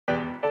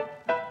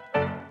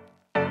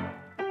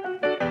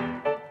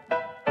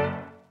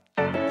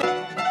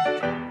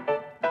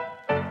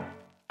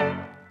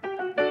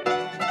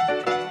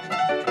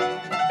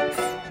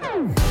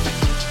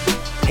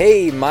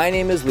Hey, my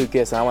name is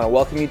Lucas, and I want to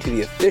welcome you to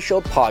the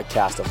official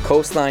podcast of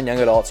Coastline Young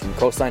Adults from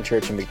Coastline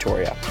Church in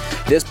Victoria.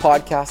 This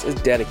podcast is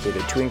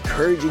dedicated to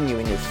encouraging you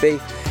in your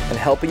faith and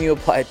helping you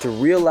apply it to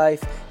real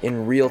life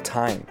in real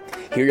time.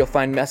 Here you'll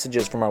find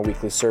messages from our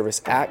weekly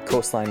service at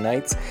Coastline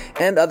Nights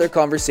and other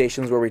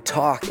conversations where we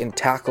talk and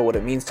tackle what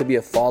it means to be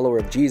a follower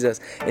of Jesus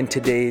in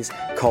today's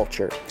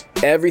culture.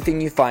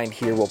 Everything you find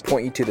here will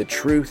point you to the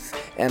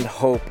truth and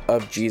hope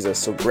of Jesus.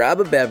 So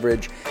grab a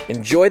beverage,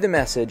 enjoy the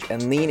message,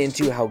 and lean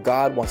into how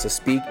God wants to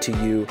speak to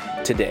you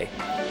today.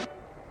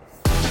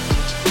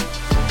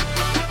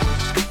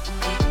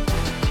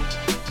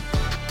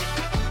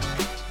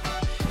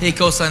 Hey,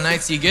 Coastline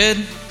Nights, you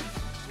good?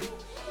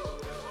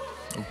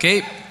 Okay.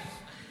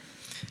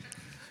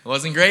 It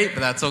wasn't great,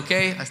 but that's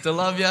okay. I still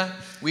love you.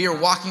 We are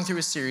walking through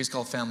a series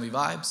called Family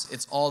Vibes.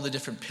 It's all the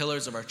different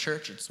pillars of our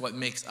church. It's what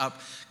makes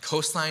up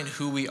Coastline,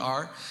 who we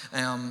are.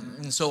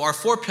 And so our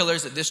 4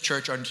 pillars at this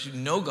church are to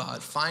know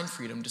God, find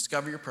freedom,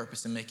 discover your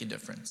purpose, and make a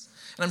difference.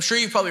 And I'm sure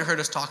you've probably heard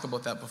us talk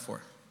about that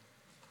before.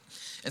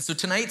 And so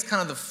tonight's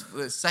kind of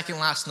the second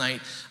last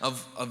night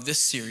of this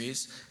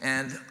series.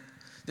 And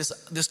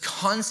this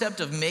concept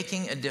of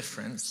making a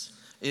difference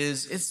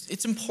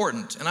it's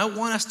important. And I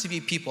want us to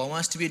be people. I want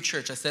us to be a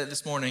church, I said it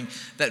this morning,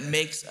 that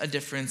makes a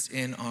difference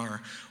in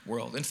our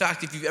world. In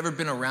fact, if you've ever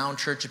been around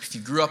church, if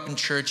you grew up in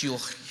church, you'll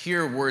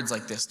hear words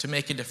like this: to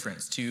make a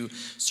difference, to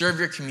serve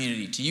your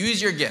community, to use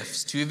your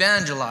gifts, to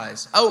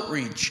evangelize,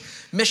 outreach,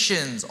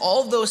 missions.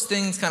 All of those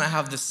things kind of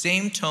have the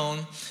same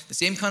tone, the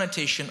same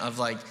connotation of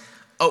like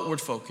outward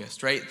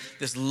focused, right?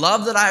 This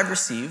love that I have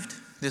received,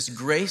 this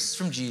grace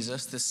from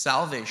Jesus, this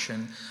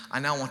salvation, I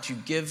now want to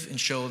give and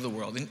show the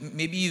world. And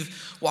maybe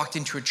you've walked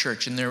into a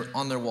church and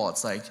on their wall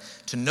it's like,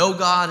 to know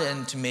God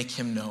and to make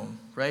him known,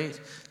 right?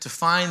 To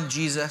find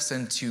Jesus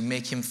and to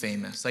make him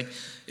famous. Like,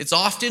 it's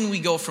often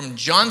we go from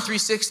John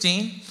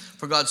 3:16,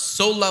 for God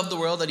so loved the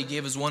world that he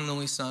gave his one and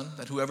only son,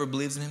 that whoever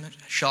believes in him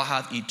shall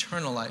have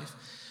eternal life.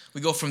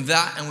 We go from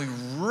that and we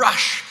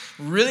rush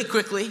really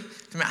quickly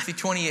to Matthew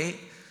 28,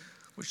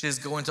 which is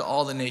go into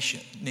all the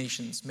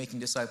nations, making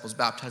disciples,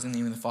 baptizing in the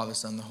name of the Father,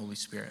 Son, and the Holy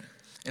Spirit.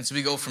 And so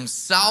we go from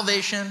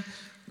salvation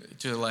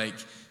to like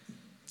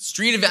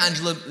street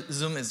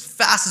evangelism as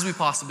fast as we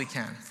possibly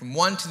can, from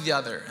one to the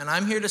other. And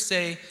I'm here to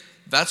say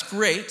that's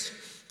great,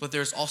 but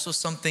there's also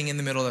something in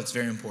the middle that's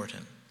very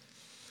important.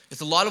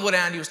 It's a lot of what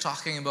Andy was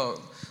talking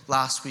about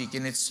last week,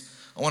 and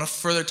I want to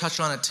further touch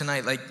on it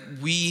tonight. Like,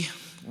 we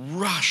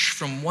rush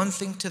from one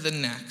thing to the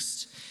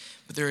next,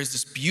 but there is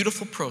this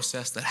beautiful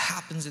process that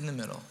happens in the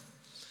middle.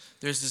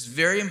 There's this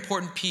very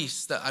important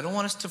piece that I don't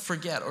want us to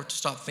forget or to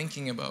stop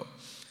thinking about.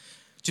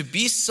 To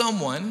be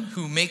someone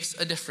who makes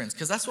a difference,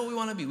 because that's what we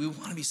want to be. We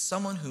want to be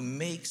someone who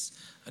makes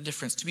a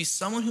difference. To be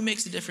someone who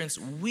makes a difference,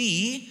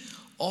 we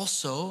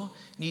also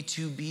need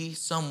to be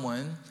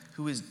someone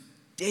who is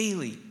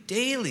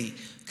daily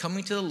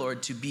coming to the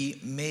Lord to be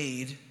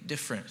made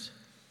different.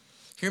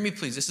 Hear me,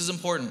 please. This is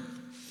important.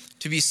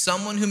 To be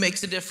someone who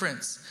makes a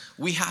difference,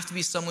 we have to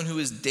be someone who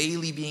is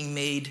daily being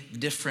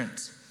made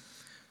different.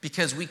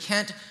 Because we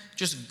can't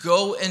just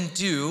go and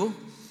do,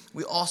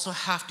 we also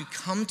have to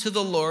come to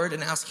the Lord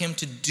and ask him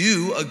to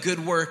do a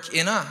good work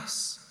in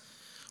us.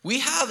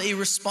 We have a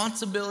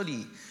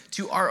responsibility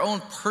to our own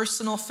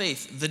personal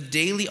faith, the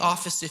daily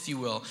office, if you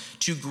will,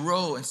 to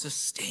grow and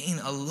sustain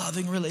a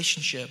loving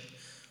relationship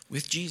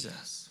with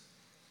Jesus.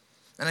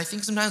 And I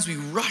think sometimes we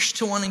rush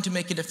to wanting to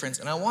make a difference,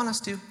 and I want us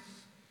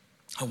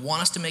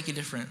to make a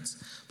difference.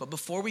 But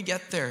before we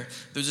get there,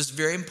 there's this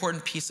very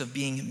important piece of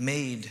being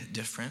made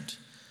different,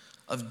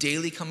 of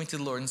daily coming to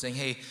the Lord and saying,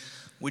 hey,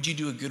 would you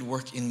do a good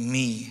work in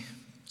me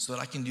so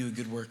that I can do a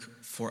good work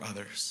for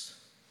others?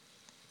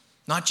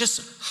 Not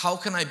just how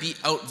can I be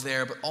out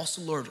there, but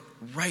also, Lord,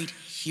 right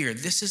here.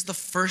 This is the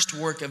first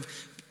work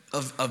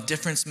of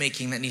difference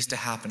making that needs to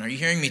happen. Are you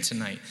hearing me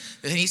tonight?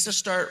 That it needs to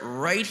start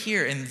right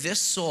here in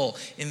this soul,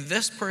 in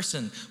this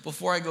person,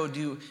 before I go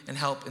do and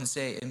help and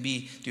say and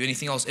do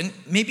anything else. And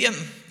maybe I'm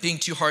being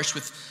too harsh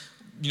with,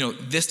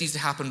 this needs to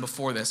happen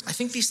before this. I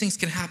think these things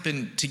can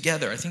happen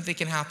together. I think they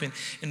can happen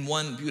in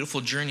one beautiful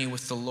journey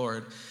with the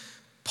Lord.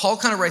 Paul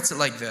kind of writes it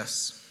like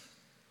this.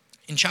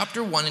 In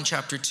chapter 1 and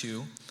chapter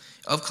 2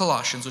 of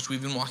Colossians, which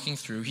we've been walking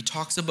through, he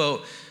talks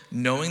about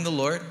knowing the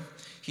Lord.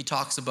 He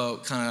talks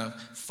about kind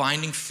of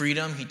finding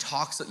freedom.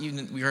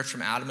 We heard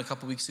from Adam a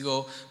couple weeks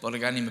ago about a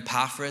guy named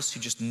Epaphras who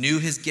just knew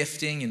his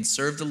gifting and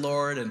served the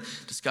Lord and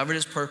discovered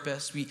his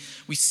purpose. We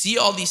see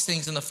all these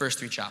things in the first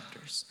 3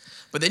 chapters.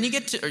 But then you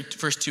get to,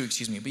 first 2,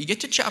 but you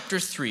get to chapter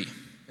 3,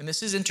 and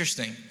this is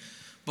interesting.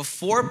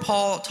 Before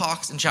Paul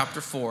talks in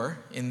chapter 4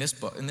 in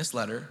this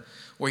letter,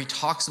 where he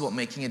talks about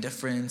making a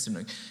difference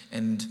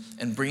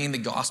and bringing the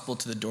gospel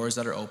to the doors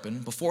that are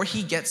open, before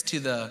he gets to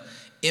the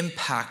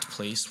impact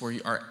place where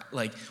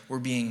we're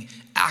being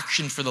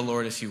actioned for the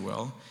Lord, if you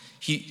will,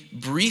 he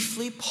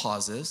briefly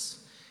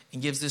pauses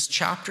and gives this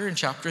chapter in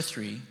chapter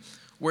 3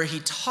 where he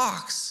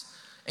talks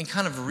and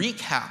kind of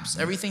recaps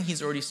everything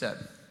he's already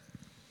said.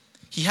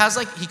 He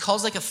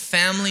calls like a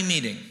family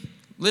meeting,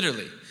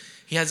 literally.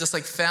 He has this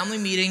like family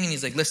meeting and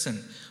he's like,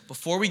 listen,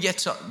 before we get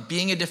to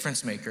being a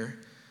difference maker,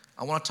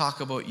 I want to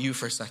talk about you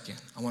for a second.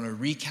 I want to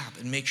recap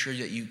and make sure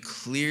that you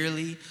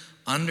clearly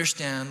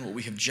understand what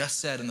we have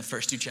just said in the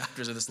first 2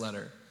 chapters of this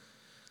letter.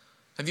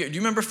 Do you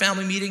remember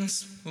family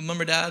meetings with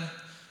mom or dad,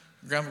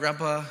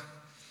 grandpa,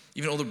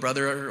 even older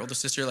brother or older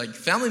sister? Like,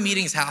 family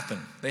meetings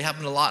happen. They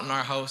happened a lot in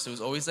our house. It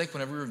was always like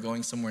whenever we were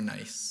going somewhere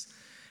nice.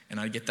 And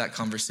I'd get that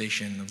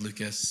conversation of,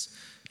 Lucas,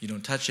 you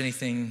don't touch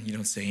anything, you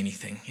don't say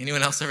anything.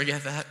 Anyone else ever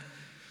get that?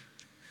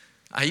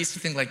 I used to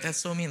think, like, that's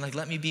so mean, like,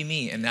 let me be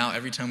me. And now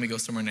every time we go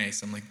somewhere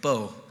nice, I'm like,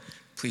 Bo,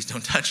 please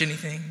don't touch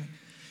anything.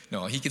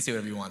 No, he can say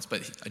whatever he wants,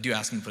 but I do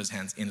ask him to put his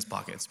hands in his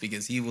pockets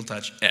because he will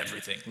touch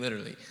everything,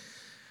 literally.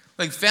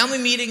 Like, family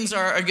meetings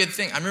are a good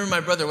thing. I remember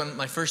my brother, when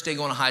my first day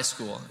going to high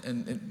school,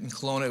 in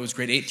Kelowna, it was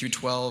grade 8 through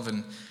 12,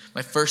 and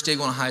my first day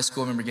going to high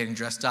school, I remember getting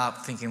dressed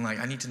up, thinking, like,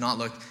 I need to not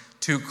look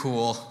too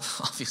cool.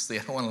 Obviously,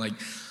 I don't want to, like,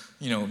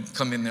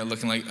 come in there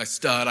looking like a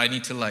stud. I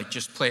need to, like,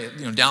 just play it,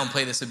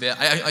 downplay this a bit.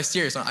 I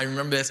serious. I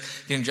remember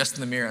this, getting dressed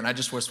in the mirror, and I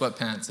just wore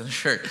sweatpants and a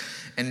shirt.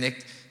 And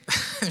Nick,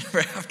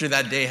 after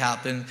that day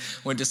happened,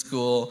 went to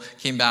school,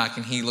 came back,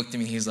 and he looked at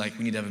me, he's like,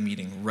 we need to have a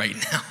meeting right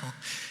now.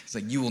 He's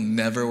like, you will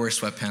never wear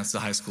sweatpants to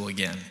high school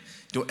again.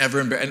 Don't ever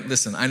embarrass.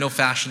 Listen, I know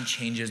fashion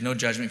changes. No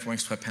judgment for wearing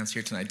sweatpants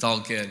here tonight. It's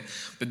all good.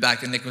 But back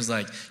then, Nick was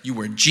like, you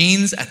wear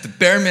jeans at the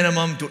bare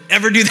minimum. Don't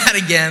ever do that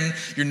again.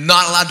 You're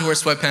not allowed to wear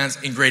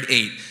sweatpants in grade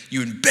 8.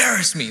 You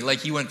embarrass me. Like,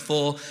 he went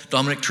full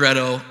Dominic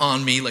Toretto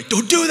on me. Like,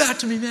 don't do that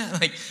to me, man.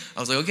 Like, I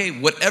was like, okay,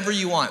 whatever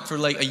you want. For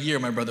like a year,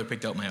 my brother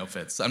picked out my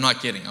outfits. I'm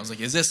not kidding. I was like,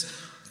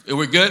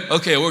 we're good?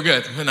 Okay, we're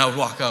good. And I would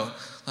walk out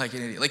like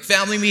an idiot. Like,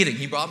 family meeting.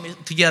 He brought me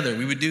together.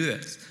 We would do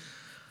this.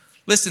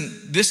 Listen,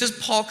 this is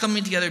Paul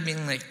coming together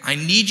being like, I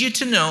need you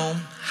to know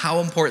how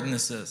important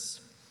this is.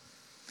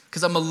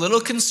 Because I'm a little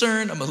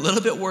concerned, I'm a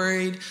little bit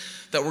worried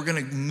that we're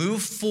going to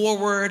move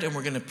forward and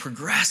we're going to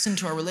progress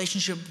into our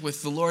relationship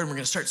with the Lord and we're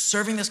going to start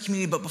serving this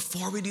community. But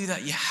before we do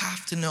that, you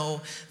have to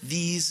know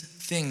these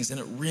things, and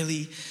it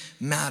really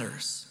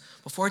matters.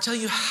 Before I tell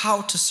you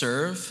how to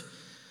serve,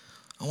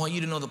 I want you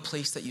to know the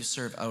place that you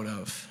serve out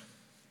of.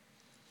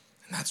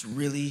 And that's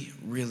really,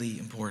 really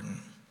important.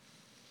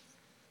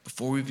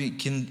 Before we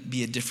can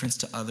be a difference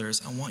to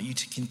others, I want you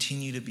to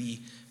continue to be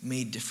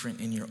made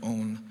different in your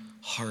own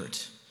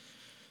heart.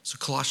 So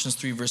Colossians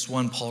 3 verse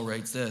 1, Paul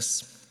writes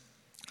this.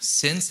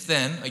 Since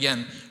then,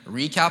 again,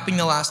 recapping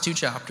the last 2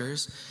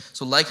 chapters.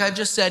 So like I've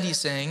just said, he's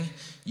saying,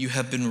 you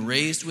have been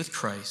raised with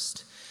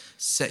Christ.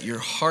 Set your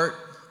heart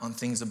on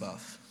things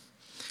above,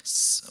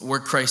 where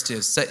Christ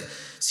is.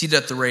 Seated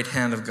at the right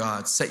hand of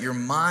God. Set your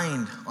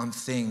mind on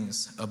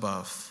things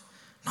above,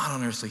 not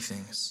on earthly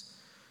things.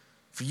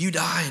 For you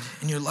died,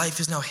 and your life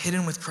is now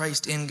hidden with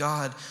Christ in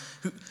God.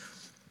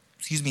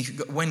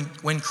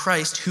 When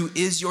Christ, who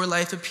is your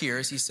life,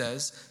 appears, he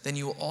says, then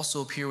you will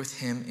also appear with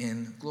him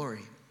in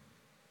glory.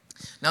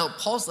 Now,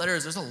 Paul's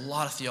letters, there's a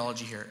lot of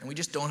theology here, and we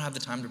just don't have the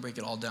time to break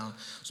it all down.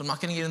 So I'm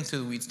not going to get into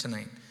the weeds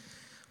tonight.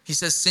 He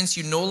says, since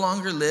you no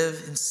longer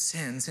live in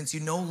sin, since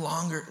you're no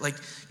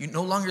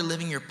longer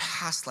living your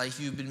past life,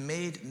 you've been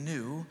made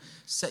new,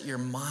 set your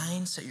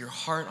mind, set your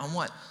heart on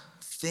what?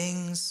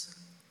 Things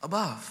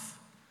above.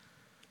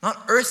 Not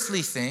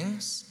earthly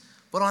things,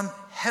 but on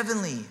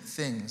heavenly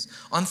things,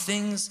 on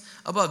things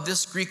above.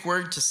 This Greek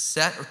word to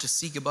set or to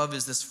seek above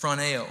is this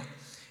phroneo.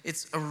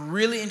 It's a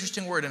really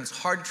interesting word, and it's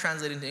hard to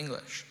translate into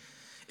English.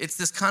 It's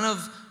this kind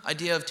of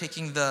idea of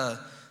taking the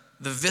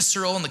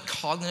visceral and the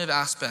cognitive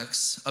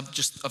aspects of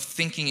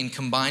thinking and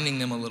combining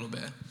them a little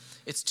bit.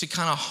 It's to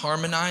kind of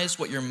harmonize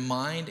what your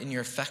mind and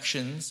your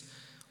affections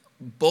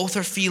both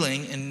are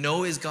feeling and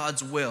know is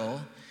God's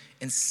will,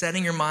 and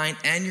setting your mind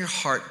and your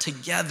heart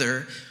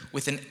together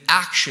with an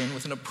action,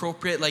 with an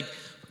appropriate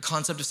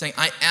concept of saying,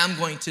 I am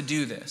going to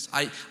do this.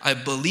 I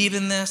believe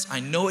in this. I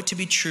know it to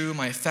be true.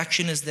 My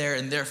affection is there,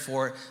 and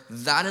therefore,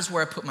 that is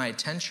where I put my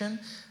attention.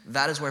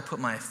 That is where I put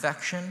my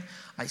affection.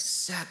 I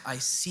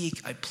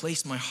seek, I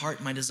place my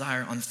heart, my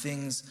desire on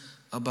things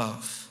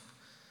above.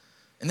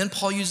 And then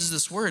Paul uses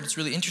this word. It's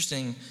really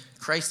interesting.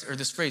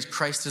 This phrase,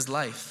 Christ is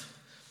life,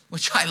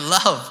 which I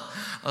love.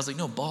 I was like,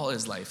 no, ball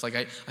is life. Like,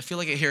 I feel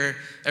like I hear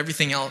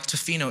everything else.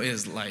 Tofino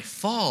is life.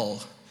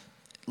 Fall,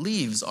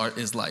 leaves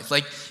is life.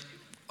 Like,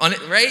 on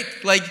it, right?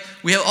 Like,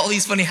 we have all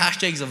these funny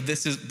hashtags of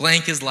this is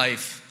blank is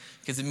life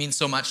because it means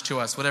so much to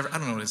us. Whatever, I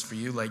don't know what it is for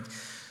you. Like,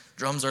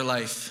 drums are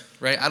life,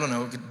 right? I don't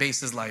know.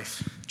 Bass is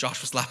life.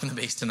 Josh was slapping the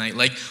bass tonight.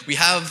 Like, we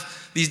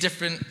have these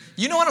different,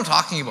 you know what I'm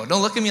talking about.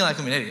 Don't look at me like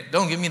I'm an idiot.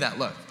 Don't give me that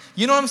look.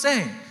 You know what I'm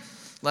saying?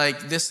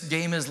 Like, this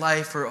game is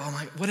life, or oh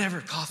my,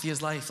 whatever, coffee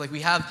is life. Like,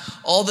 we have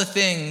all the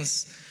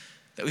things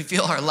that we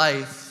feel are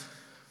life.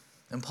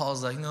 And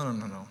Paul's like,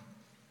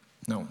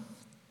 no.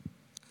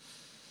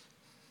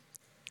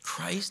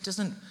 Christ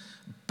doesn't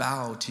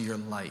bow to your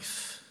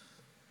life.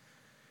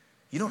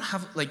 You don't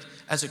have,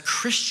 as a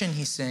Christian,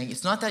 he's saying,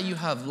 it's not that you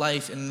have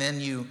life and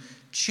then you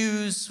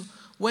choose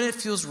when it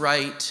feels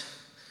right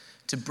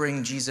to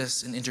bring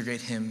Jesus and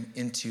integrate him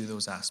into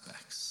those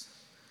aspects.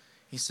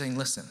 He's saying,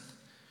 listen,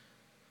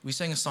 we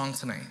sang a song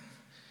tonight.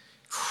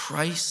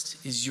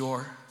 Christ is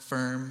your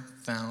firm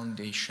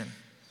foundation.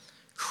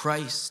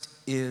 Christ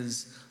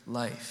is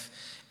life.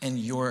 And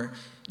your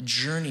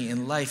journey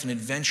in life and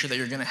adventure that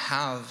you're going to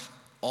have,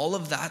 all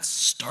of that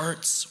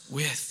starts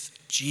with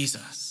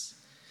Jesus.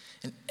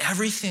 And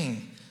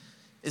everything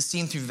is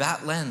seen through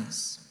that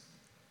lens.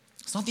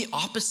 It's not the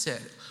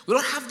opposite. We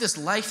don't have this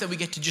life that we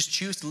get to just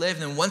choose to live,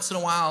 and then once in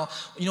a while,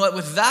 you know what,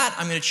 with that,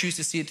 I'm going to choose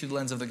to see it through the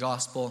lens of the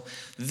gospel.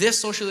 This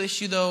social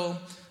issue, though,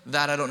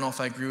 that I don't know if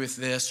I agree with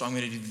this, so I'm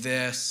going to do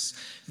this.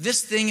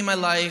 This thing in my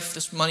life,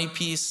 this money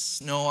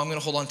piece, no, I'm going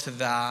to hold on to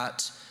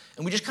that.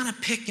 And we just kind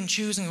of pick and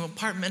choose and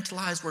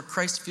compartmentalize where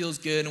Christ feels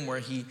good and where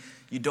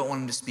you don't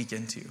want him to speak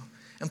into.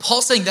 And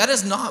Paul's saying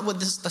that's not what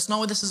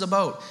this is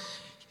about.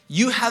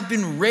 You have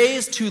been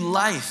raised to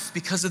life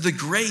because of the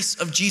grace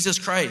of Jesus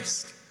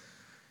Christ.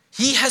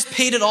 He has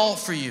paid it all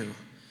for you.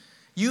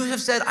 You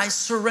have said, I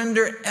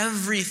surrender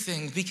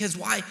everything. Because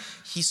why?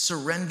 He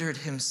surrendered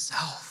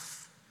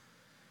himself.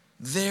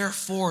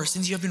 Therefore,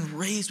 since you have been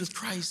raised with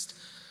Christ,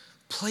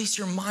 place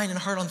your mind and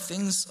heart on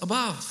things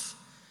above.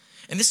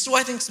 And this is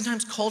why I think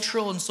sometimes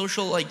cultural and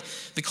social, like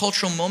the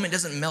cultural moment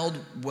doesn't meld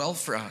well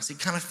for us. It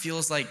kind of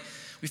feels like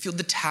we feel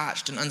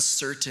detached and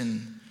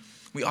uncertain.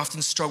 We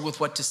often struggle with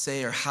what to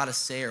say or how to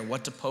say or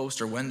what to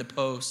post or when to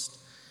post.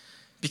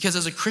 Because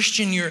as a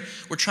Christian,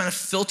 we're trying to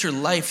filter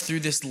life through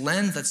this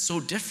lens that's so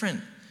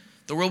different.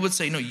 The world would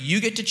say, no, you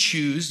get to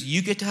choose,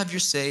 you get to have your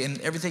say, and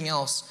everything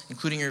else,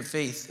 including your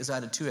faith, is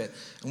added to it.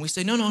 And we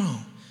say, no.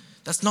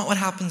 That's not what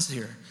happens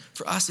here.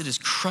 For us, it is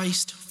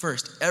Christ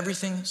first.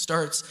 Everything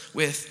starts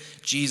with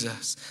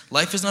Jesus.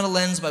 Life is not a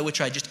lens by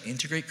which I just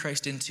integrate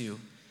Christ into.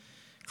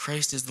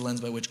 Christ is the lens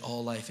by which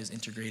all life is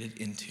integrated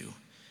into.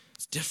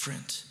 It's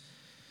different.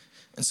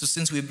 And so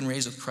since we've been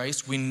raised with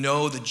Christ, we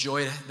know the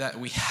joy that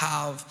we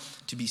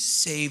have to be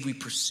saved. We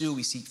pursue,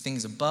 we seek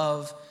things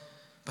above.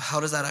 But how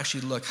does that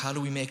actually look? How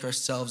do we make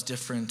ourselves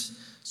different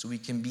so we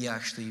can be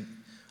actually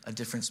a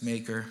difference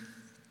maker?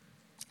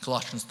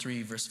 Colossians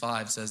 3 verse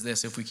 5 says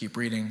this, if we keep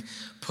reading,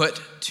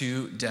 put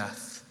to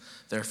death,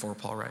 therefore,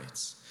 Paul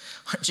writes.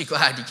 Aren't you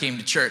glad you came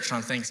to church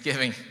on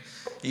Thanksgiving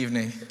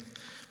evening?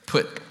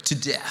 Put to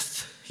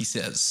death, he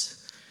says.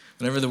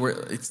 Whenever the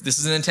word, this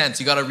is an intense,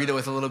 you got to read it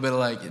with a little bit of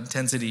like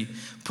intensity.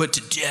 Put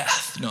to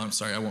death. No, I'm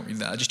sorry, I won't read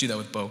that. I just do that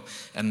with Bo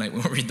at night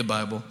when we read the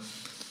Bible.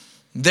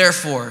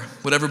 Therefore,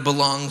 whatever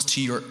belongs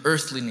to your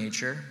earthly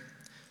nature,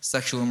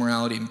 sexual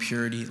immorality,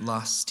 impurity,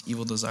 lust,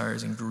 evil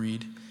desires, and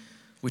greed,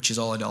 which is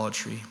all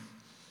idolatry.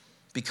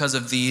 Because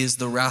of these,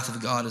 the wrath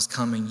of God is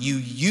coming. You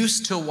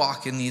used to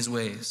walk in these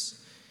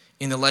ways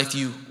in the life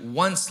you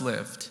once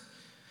lived.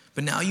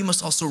 But now you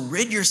must also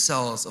rid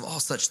yourselves of all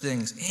such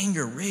things: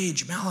 anger,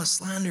 rage, malice,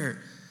 slander,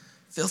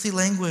 filthy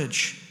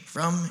language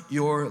from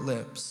your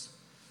lips.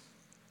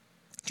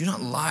 Do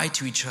not lie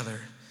to each other,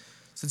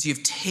 since you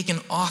have taken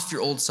off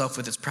your old self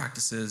with its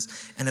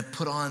practices and have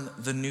put on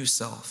the new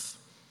self,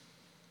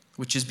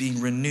 which is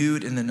being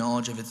renewed in the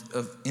knowledge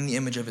in the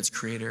image of its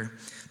creator.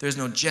 There is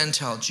no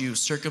Gentile, Jew,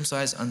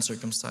 circumcised,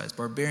 uncircumcised,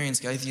 barbarian,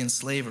 Scythian,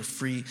 slave, or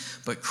free,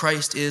 but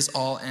Christ is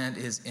all and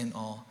is in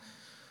all.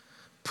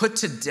 Put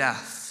to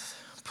death,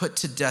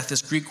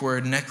 this Greek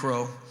word,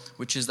 necro,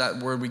 which is that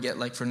word we get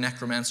like for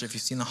necromancer, if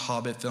you've seen the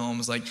Hobbit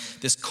films, like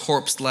this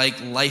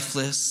corpse-like,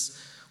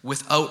 lifeless,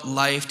 without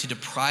life, to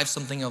deprive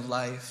something of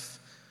life.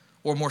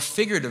 Or more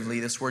figuratively,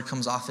 this word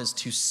comes off as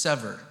to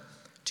sever,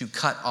 to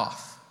cut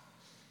off.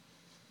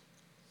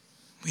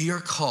 We are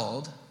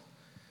called,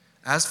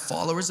 as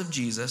followers of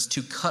Jesus,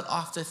 to cut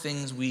off the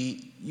things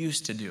we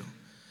used to do,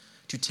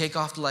 to take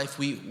off the life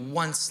we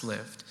once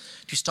lived,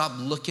 to stop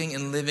looking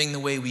and living the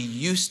way we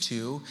used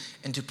to,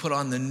 and to put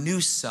on the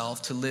new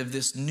self to live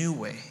this new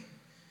way.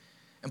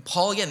 And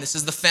Paul, again, this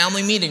is the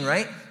family meeting,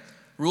 right?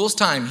 Rules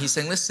time. He's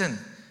saying, listen,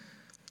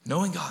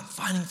 knowing God,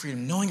 finding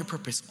freedom, knowing your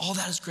purpose, all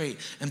that is great.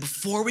 And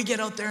before we get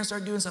out there and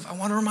start doing stuff, I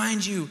want to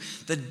remind you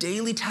the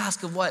daily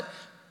task of what?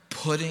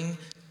 Putting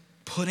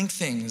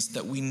things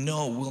that we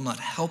know will not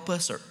help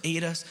us or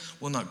aid us,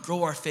 will not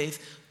grow our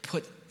faith,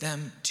 put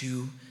them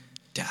to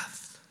death.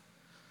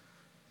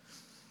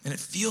 And it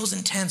feels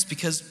intense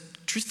because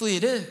truthfully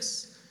it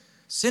is.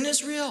 Sin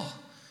is real.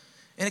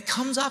 And it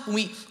comes up, and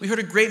we heard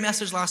a great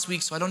message last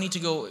week, so I don't need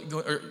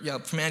to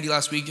from Andy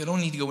last week, I don't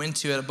need to go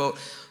into it about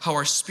how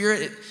our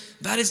spirit,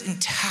 that is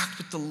intact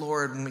with the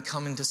Lord when we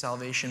come into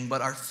salvation,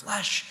 but our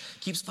flesh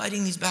keeps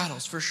fighting these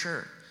battles for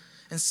sure.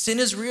 And sin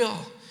is real.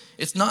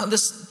 It's not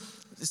this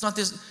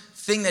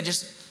thing that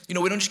just, we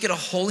don't just get a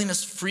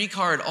holiness free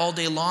card all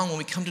day long when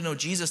we come to know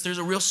Jesus. There's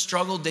a real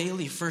struggle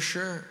daily for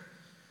sure.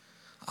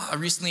 I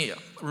recently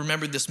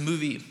remembered this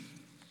movie.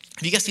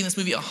 Have you guys seen this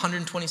movie,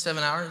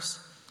 127 Hours?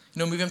 You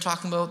know the movie I'm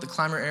talking about? The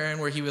climber Aaron,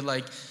 where he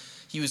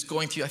was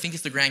going through, I think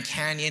it's the Grand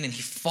Canyon, and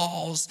he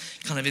falls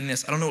kind of in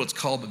this, I don't know what it's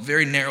called, but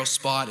very narrow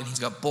spot, and he's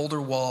got boulder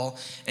wall,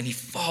 and he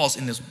falls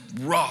in this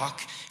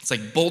rock. It's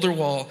like boulder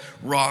wall,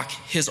 rock,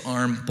 his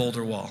arm,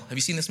 boulder wall. Have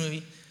you seen this movie?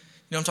 You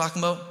know what I'm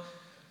talking about?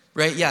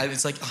 Right? Yeah,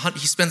 it's like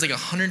he spends like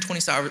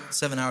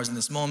 127 hours in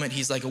this moment.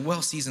 He's like a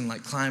well-seasoned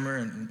like climber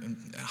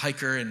and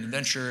hiker and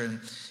adventurer,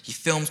 and he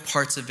films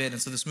parts of it. And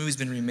so this movie's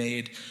been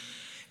remade.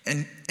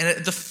 And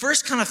at the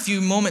first kind of few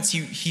moments,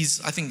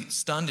 he's, I think,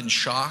 stunned and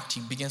shocked.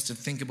 He begins to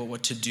think about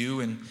what to do,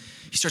 and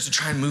he starts to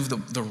try and move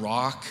the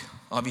rock.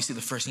 Obviously,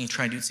 the first thing he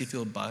tries to do is see if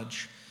it'll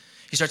budge.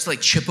 He starts to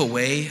chip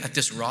away at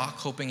this rock,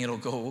 hoping it'll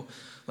go,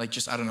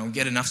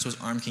 get enough so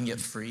his arm can get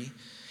free.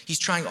 He's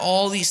trying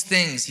all these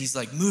things. He's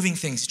moving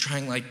things. He's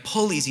trying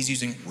pulleys. He's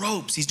using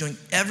ropes. He's doing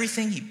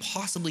everything he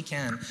possibly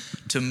can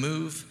to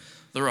move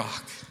the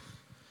rock.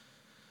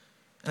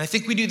 And I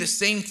think we do the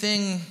same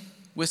thing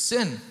with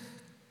sin.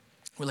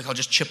 We're I'll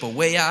just chip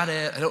away at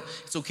it.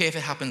 It's okay if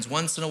it happens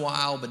once in a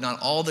while, but not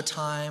all the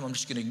time. I'm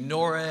just going to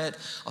ignore it.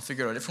 I'll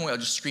figure out a different way. I'll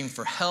just scream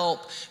for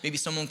help. Maybe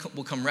someone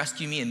will come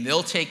rescue me and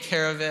they'll take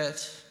care of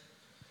it.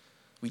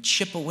 We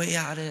chip away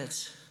at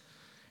it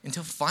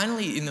until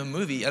finally in the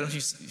movie, I don't know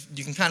if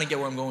you can kind of get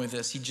where I'm going with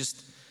this.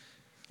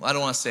 I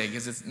don't want to say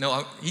because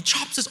he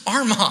chops his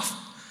arm off.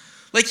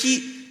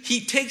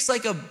 He takes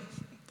a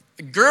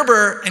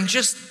Gerber and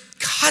just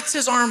cuts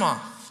his arm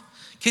off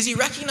because he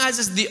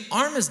recognizes the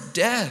arm is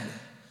dead.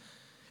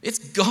 It's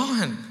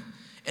gone.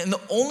 And the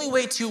only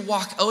way to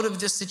walk out of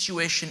this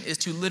situation is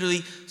to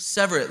literally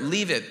sever it,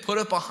 leave it, put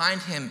it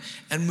behind him,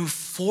 and move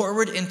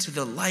forward into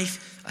the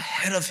life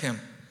ahead of him.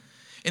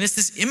 And it's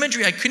this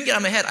imagery I couldn't get out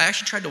of my head. I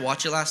actually tried to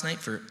watch it last night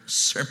for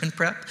sermon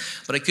prep,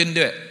 but I couldn't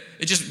do it.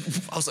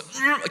 I was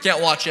I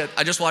can't watch it.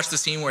 I just watched the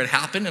scene where it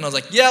happened, and I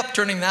was yep,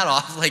 turning that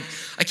off.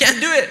 I can't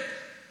do it.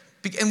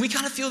 And we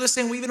kind of feel the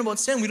same way even about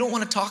sin. We don't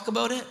want to talk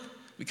about it.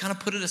 We kind of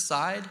put it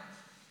aside.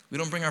 We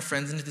don't bring our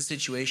friends into the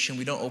situation.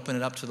 We don't open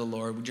it up to the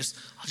Lord. I'll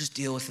just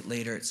deal with it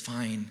later. It's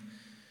fine.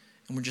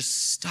 And we're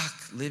just stuck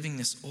living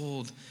this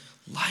old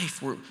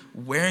life. We're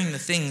wearing the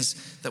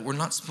things that we're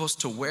not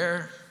supposed to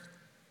wear.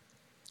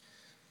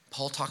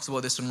 Paul talks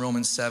about this in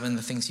Romans 7,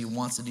 the things he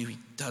wants to do, he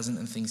doesn't,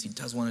 and things he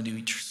does want to do,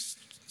 he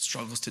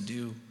struggles to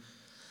do.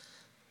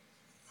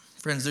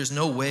 Friends, there's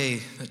no way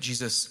that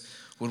Jesus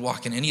would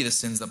walk in any of the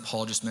sins that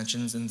Paul just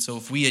mentions. And so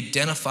if we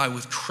identify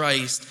with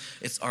Christ,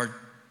 it's our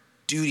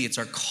duty, it's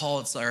our call,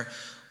 it's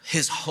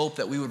his hope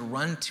that we would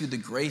run to the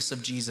grace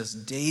of Jesus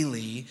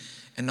daily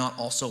and not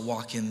also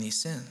walk in these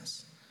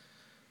sins.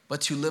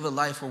 But to live a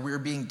life where we're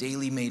being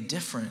daily made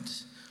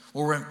different,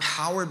 where we're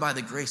empowered by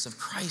the grace of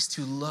Christ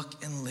to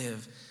look and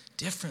live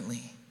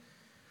differently.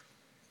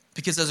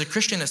 Because as a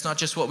Christian, it's not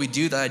just what we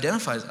do that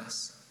identifies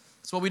us.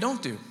 It's what we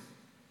don't do.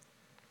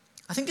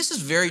 I think this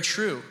is very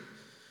true.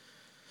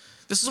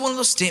 This is one of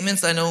those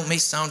statements that I know may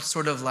sound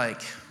sort of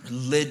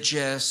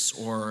religious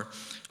or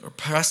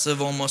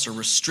oppressive almost, or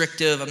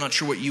restrictive. I'm not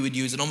sure what you would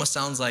use. It almost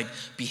sounds like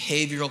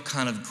behavioral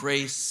kind of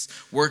grace,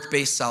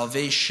 work-based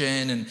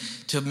salvation. And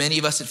to many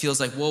of us, it feels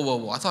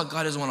whoa. I thought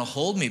God doesn't want to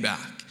hold me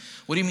back.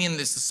 What do you mean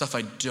this is stuff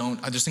I don't?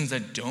 Are there things I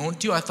don't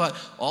do? I thought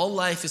all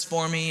life is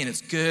for me and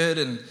it's good.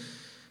 And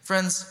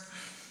friends,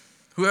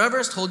 whoever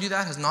has told you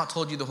that has not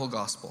told you the whole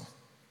gospel.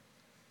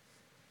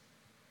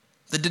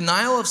 The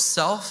denial of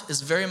self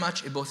is very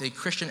much both a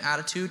Christian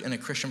attitude and a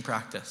Christian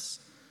practice.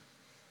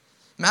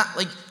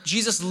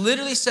 Jesus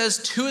literally says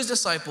to his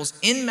disciples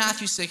in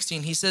Matthew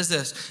 16, he says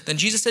this, then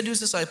Jesus said to his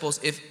disciples,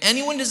 if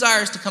anyone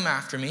desires to come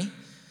after me,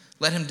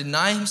 let him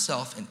deny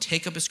himself and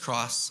take up his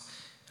cross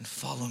and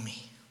follow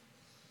me.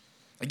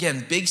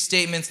 Again, big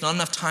statements, not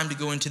enough time to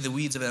go into the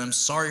weeds of it. I'm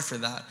sorry for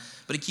that.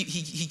 But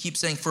he keeps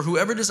saying, for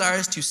whoever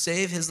desires to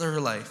save his or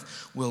her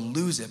life will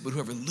lose it. But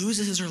whoever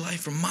loses his or her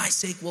life for my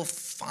sake will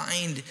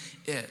find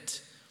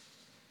it.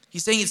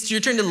 He's saying it's your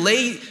turn to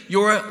lay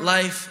your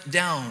life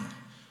down.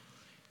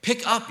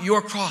 Pick up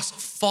your cross.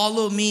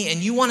 Follow me. And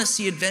you want to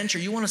see adventure.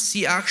 You want to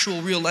see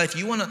actual real life.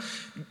 You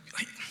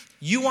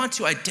want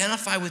to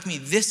identify with me.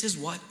 This is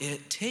what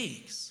it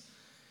takes.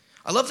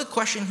 I love the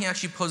question he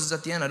actually poses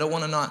at the end. I don't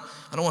want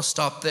to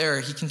stop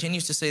there. He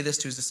continues to say this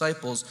to his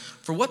disciples.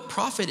 For what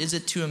profit is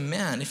it to a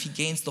man if he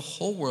gains the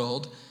whole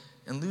world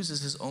and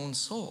loses his own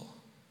soul?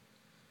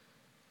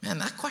 Man,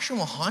 that question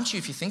will haunt you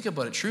if you think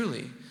about it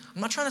truly.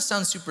 I'm not trying to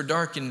sound super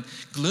dark and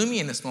gloomy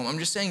in this moment. I'm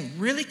just saying,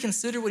 really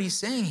consider what he's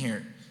saying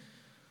here.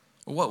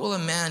 What will a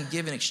man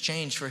give in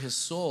exchange for his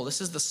soul? This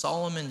is the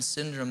Solomon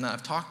syndrome that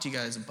I've talked to you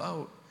guys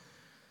about.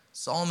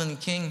 Solomon the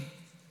king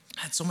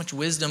had so much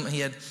wisdom. He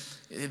had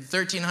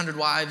 1,300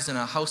 wives and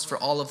a house for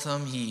all of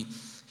them. He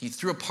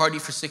threw a party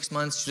for 6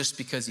 months just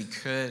because he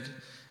could.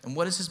 And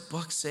what does his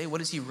book say? What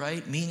does he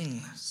write?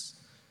 Meaningless,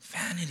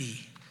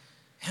 vanity,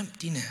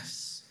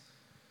 emptiness.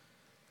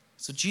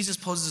 So Jesus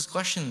poses this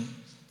question,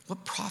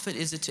 what profit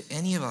is it to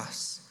any of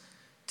us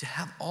to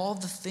have all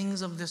the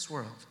things of this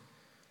world,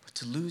 but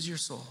to lose your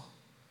soul?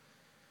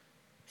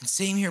 And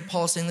same here,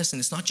 Paul is saying, listen,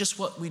 it's not just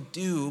what we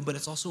do, but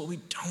it's also what we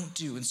don't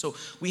do. And so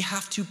we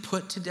have to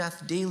put to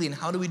death daily. And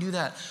how do we do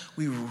that?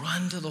 We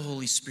run to the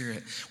Holy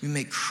Spirit. We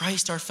make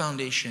Christ our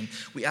foundation.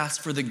 We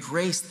ask for the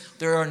grace.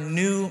 There are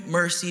new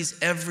mercies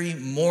every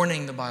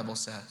morning, the Bible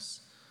says.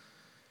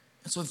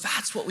 And so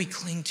that's what we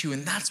cling to,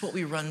 and that's what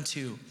we run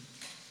to.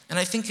 And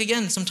I think,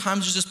 again,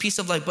 sometimes there's this piece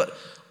of but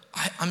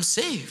I'm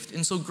saved.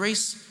 And so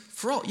grace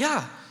for all.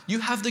 Yeah. You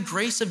have the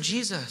grace of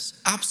Jesus,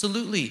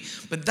 absolutely.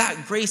 But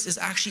that grace is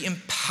actually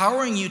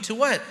empowering you to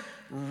what?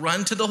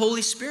 run to the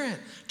Holy Spirit,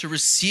 to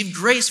receive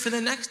grace for the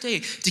next day,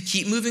 to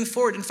keep moving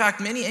forward. In fact,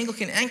 many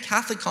Anglican and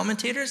Catholic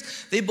commentators,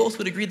 they both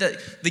would agree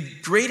that the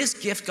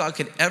greatest gift God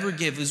could ever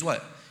give is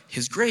what?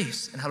 His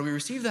grace. And how do we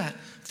receive that?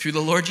 Through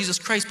the Lord Jesus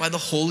Christ, by the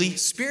Holy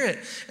Spirit.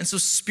 And so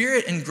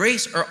spirit and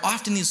grace are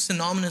often these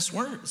synonymous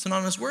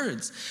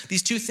words.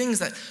 These two things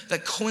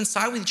that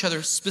coincide with each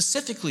other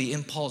specifically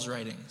in Paul's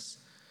writings.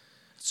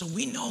 So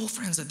we know,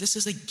 friends, that this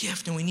is a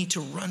gift and we need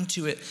to run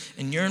to it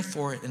and yearn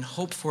for it and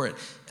hope for it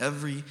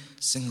every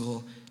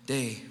single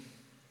day.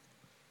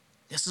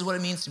 This is what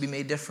it means to be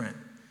made different.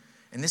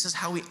 And this is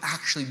how we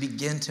actually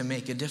begin to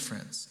make a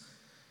difference.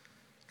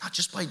 Not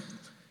just by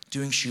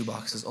doing shoe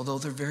boxes, although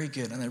they're very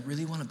good, and I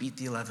really want to beat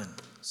the 11.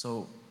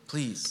 So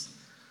please.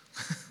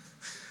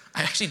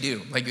 I actually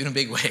do, like in a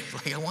big way.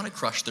 Like I want to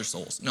crush their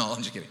souls. No, I'm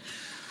just kidding.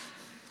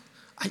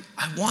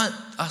 I want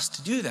us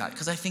to do that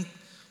because I think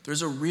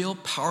there's a real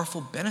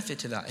powerful benefit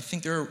to that.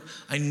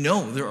 I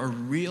know there are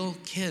real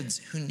kids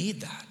who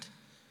need that.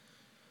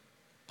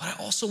 But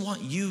I also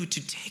want you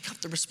to take up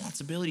the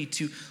responsibility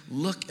to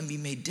look and be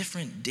made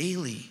different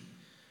daily.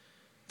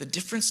 The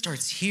difference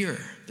starts here.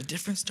 The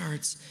difference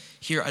starts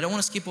here. I don't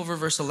want to skip over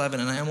verse 11,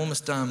 and I am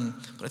almost done,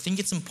 but I think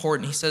it's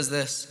important. He says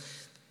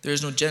this: there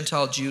is no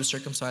Gentile, Jew,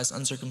 circumcised,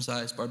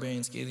 uncircumcised,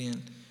 barbarian,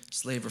 Scythian,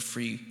 slave or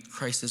free.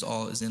 Christ is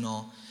all, is in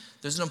all.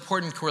 There's an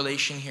important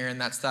correlation here,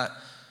 and that's that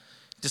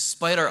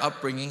despite our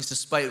upbringings,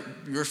 despite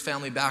your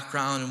family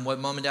background and what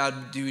mom and dad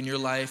do in your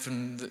life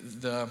and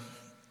the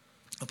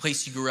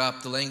place you grew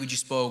up, the language you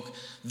spoke,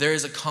 there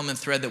is a common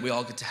thread that we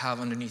all get to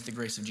have underneath the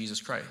grace of Jesus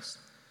Christ.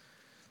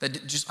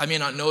 That just, I may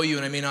not know you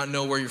and I may not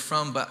know where you're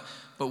from, but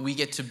we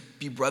get to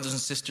be brothers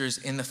and sisters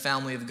in the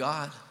family of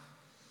God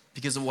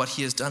because of what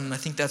he has done. And I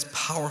think that's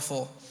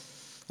powerful.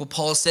 What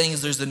Paul is saying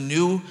is there's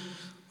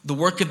the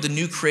work of the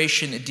new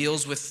creation. It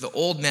deals with the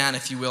old man,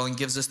 if you will, and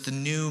gives us the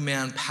new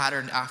man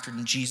patterned after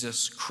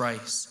Jesus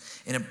Christ.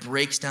 And it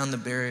breaks down the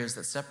barriers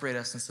that separate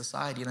us in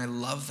society. And I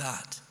love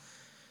that.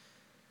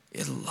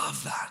 I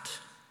love that.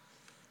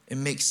 It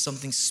makes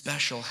something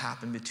special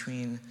happen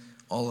between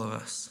all of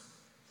us.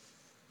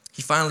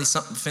 He finally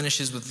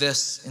finishes with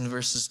this in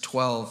verses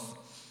 12.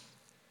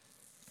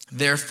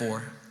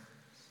 Therefore,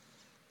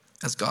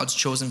 as God's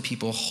chosen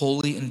people,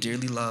 holy and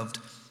dearly loved,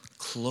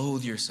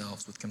 clothe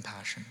yourselves with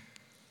compassion,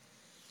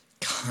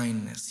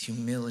 kindness,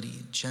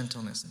 humility,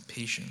 gentleness, and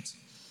patience.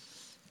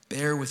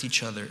 Bear with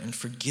each other and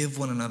forgive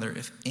one another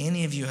if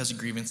any of you has a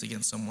grievance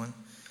against someone.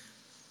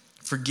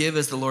 Forgive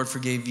as the Lord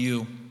forgave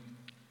you.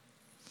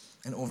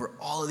 And over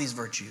all of these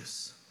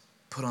virtues,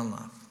 put on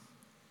love,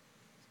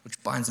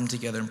 which binds them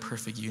together in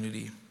perfect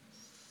unity.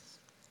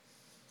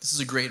 This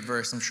is a great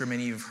verse. I'm sure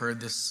many of you have heard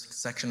this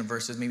section of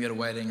verses, maybe at a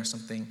wedding or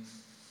something.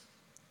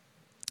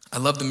 I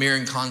love the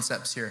mirroring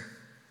concepts here.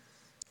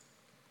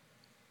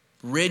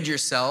 Rid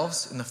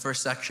yourselves in the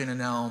first section, and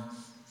now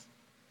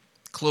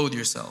clothe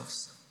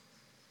yourselves.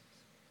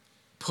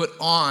 Put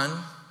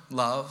on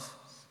love,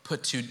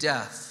 put to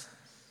death.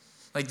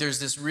 Like there's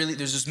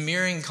this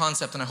mirroring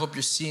concept, and I hope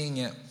you're seeing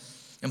it.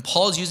 And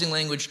Paul's using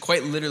language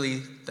quite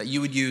literally that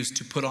you would use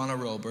to put on a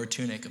robe or a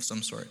tunic of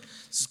some sort.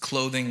 This is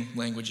clothing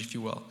language, if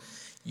you will.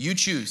 You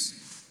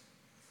choose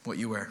what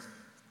you wear,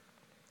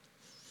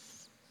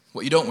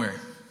 what you don't wear.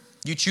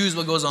 You choose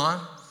what goes on,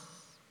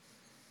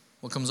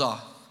 what comes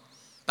off.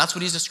 That's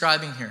what he's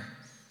describing here.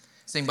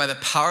 Saying by the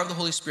power of the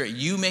Holy Spirit,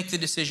 you make the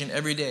decision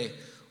every day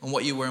on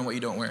what you wear and what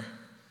you don't wear.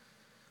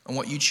 On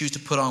what you choose to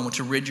put on, what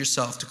to rid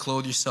yourself, to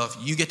clothe yourself.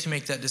 You get to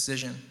make that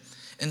decision.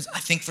 And I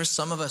think for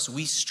some of us,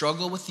 we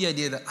struggle with the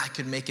idea that I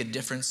could make a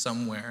difference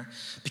somewhere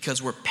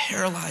because we're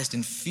paralyzed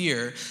in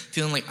fear,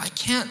 feeling like I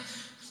can't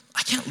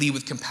lead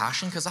with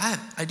compassion because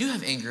I do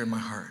have anger in my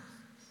heart.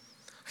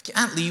 I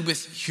can't lead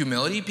with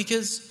humility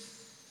because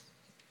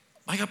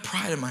I got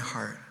pride in my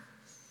heart.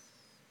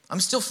 I'm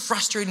still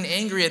frustrated and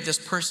angry at this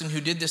person who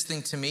did this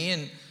thing to me,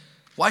 and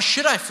why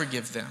should I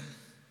forgive them?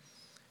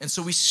 And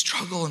so we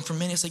struggle, and for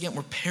many of us, again,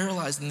 we're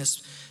paralyzed in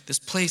this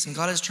place, and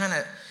God is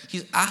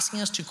he's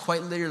asking us to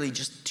quite literally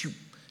just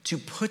to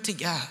put to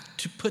death,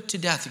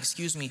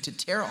 to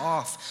tear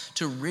off,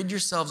 to rid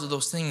yourselves of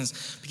those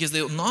things, because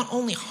they'll not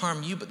only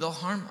harm you, but they'll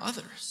harm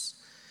others.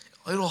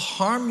 It'll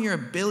harm your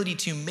ability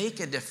to make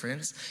a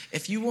difference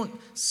if you won't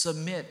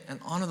submit and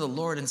honor the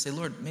Lord and say,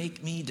 Lord,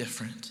 make me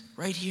different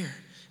right here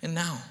and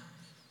now.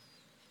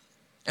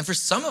 And for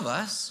some of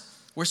us,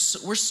 we're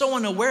so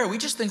unaware, we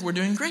just think we're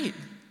doing great.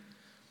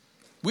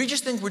 We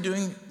just think we're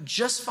doing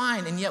just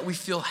fine, and yet we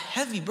feel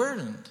heavy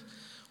burdened.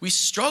 We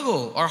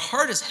struggle. Our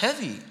heart is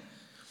heavy.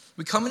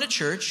 We come into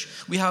church.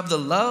 We have the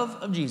love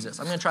of Jesus.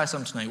 I'm going to try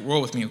something tonight.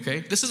 Roll with me, okay?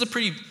 This is a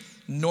pretty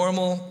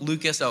normal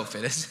Lucas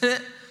outfit, isn't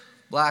it?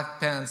 Black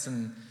pants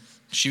and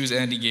shoes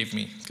Andy gave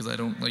me because I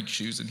don't like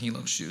shoes and he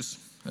loves shoes.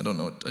 I don't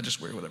know. I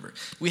just wear whatever.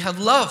 We have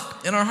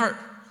love in our heart.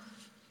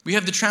 We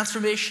have the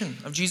transformation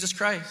of Jesus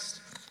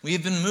Christ. We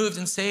have been moved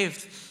and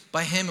saved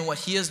by him and what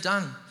he has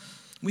done.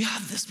 We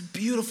have this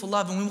beautiful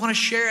love, and we want to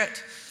share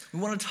it. We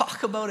want to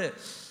talk about it.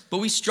 But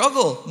we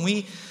struggle.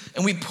 We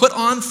put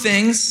on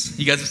things.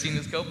 You guys have seen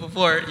this coat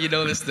before. You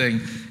know this thing.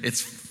 It's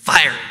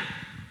fiery.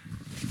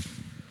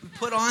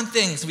 put on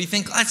things. We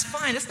think, that's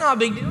fine, it's not a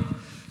big deal.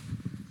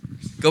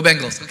 Go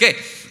Bengals. Okay.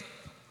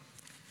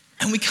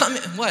 And we come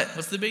in,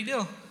 what's the big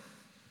deal?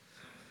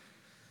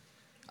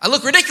 I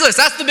look ridiculous.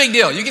 That's the big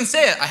deal. You can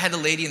say it. I had a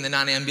lady in the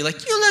 9 a.m. be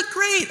like, you look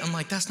great. I'm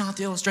like, that's not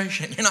the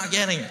illustration. You're not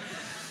getting it.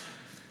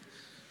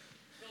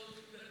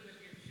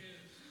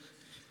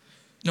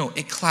 No,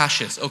 it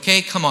clashes,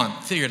 okay? Come on,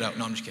 figure it out.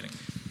 No, I'm just kidding.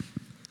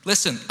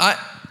 Listen,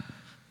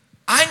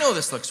 I know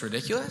this looks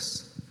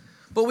ridiculous,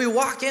 but we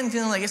walk in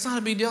feeling like it's not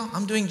a big deal.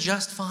 I'm doing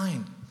just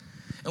fine.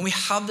 And we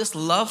have this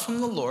love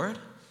from the Lord,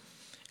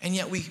 and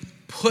yet we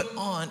put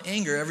on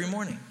anger every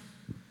morning.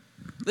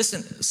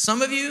 Listen,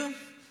 some of you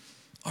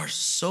are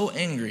so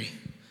angry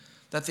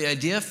that the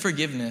idea of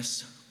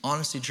forgiveness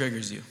honestly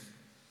triggers you.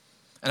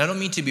 And I don't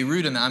mean to be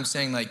rude in that. I'm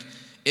saying like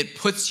it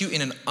puts you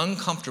in an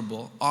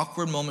uncomfortable,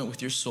 awkward moment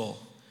with your soul.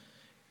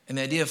 And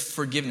the idea of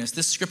forgiveness,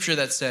 this scripture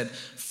that said,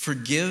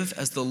 forgive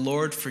as the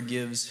Lord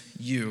forgives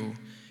you,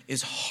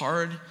 is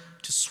hard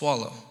to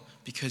swallow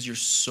because you're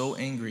so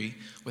angry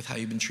with how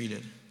you've been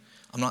treated.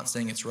 I'm not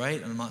saying it's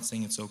right, and I'm not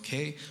saying it's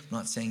okay. I'm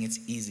not saying it's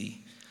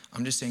easy.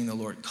 I'm just saying the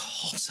Lord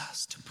calls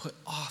us to put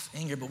off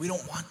anger, but we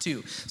don't want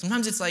to.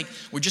 Sometimes it's like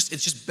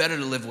it's just better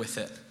to live with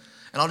it.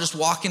 And I'll just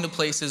walk into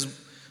places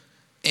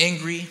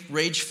angry,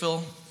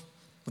 rage-filled,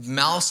 with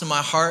malice in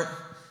my heart,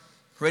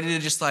 ready to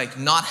just like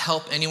not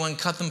help anyone,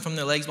 cut them from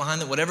their legs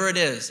behind them, whatever it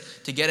is,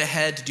 to get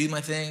ahead, to do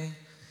my thing.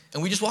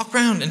 And we just walk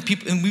around, and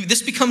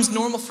this becomes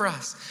normal for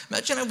us.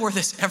 Imagine I wore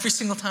this every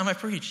single time I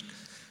preached.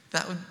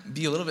 That would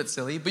be a little bit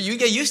silly, but you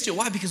get used to it.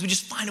 Why? Because we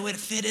just find a way to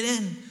fit it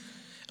in.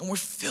 And we're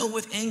filled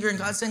with anger, and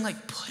God's saying, like,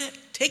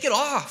 take it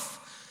off.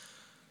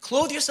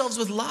 Clothe yourselves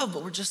with love,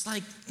 but we're just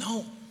like,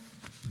 no,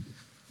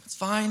 it's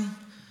fine.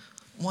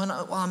 While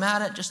I'm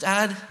at it, just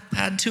add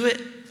to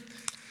it.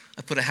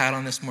 I put a hat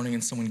on this morning,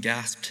 and someone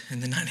gasped in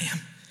the 9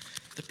 a.m.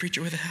 The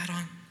preacher with a hat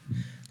on.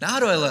 Now how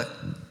do I look?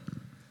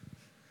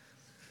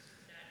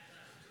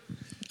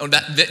 Oh,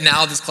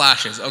 now this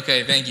clashes.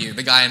 Okay, thank you.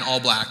 The guy in all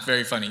black,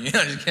 very funny.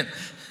 Just kidding.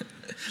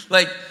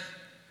 Like,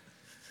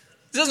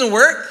 this doesn't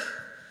work.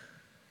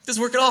 It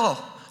doesn't work at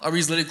all.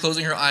 Aubrey's literally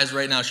closing her eyes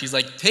right now. She's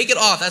like, take it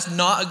off. That's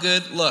not a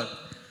good look.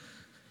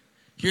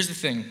 Here's the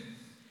thing.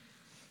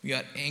 We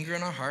got anger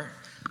in our heart,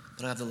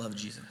 but I have the love of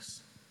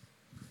Jesus.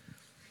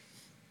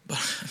 But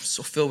I'm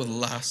so filled with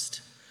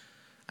lust,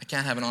 I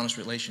can't have an honest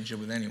relationship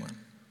with anyone.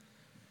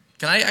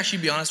 Can I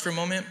actually be honest for a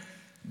moment?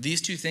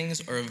 These two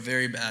things are a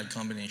very bad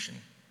combination.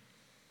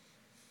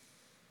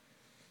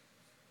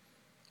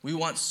 We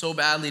want so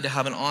badly to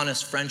have an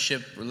honest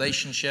friendship,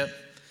 relationship,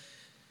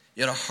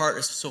 yet our heart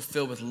is so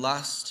filled with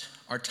lust.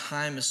 Our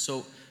time is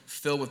so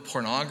filled with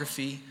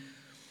pornography.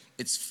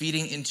 It's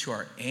feeding into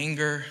our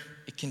anger.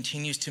 It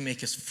continues to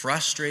make us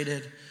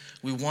frustrated.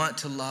 We want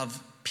to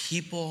love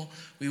people.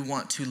 We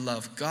want to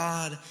love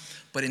God.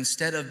 But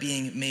instead of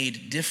being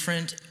made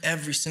different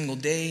every single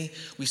day,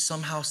 we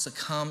somehow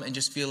succumb and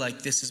just feel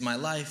like this is my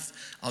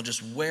life. I'll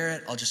just wear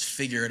it. I'll just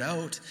figure it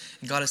out.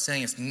 And God is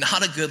saying it's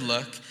not a good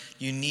look.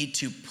 You need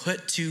to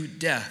put to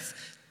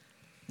death.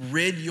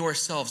 Rid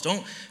yourselves.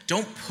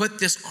 Don't put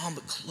this on,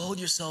 but clothe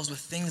yourselves with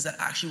things that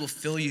actually will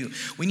fill you.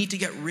 We need to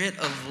get rid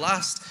of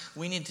lust.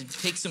 We need to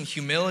take some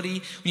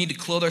humility. We need to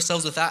clothe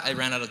ourselves with that. I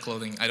ran out of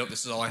clothing.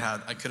 This is all I had.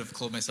 I could have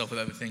clothed myself with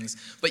other things.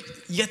 But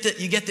you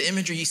get the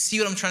imagery. You see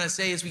what I'm trying to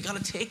say is we got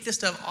to take this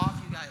stuff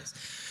off, you guys.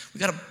 We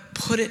got to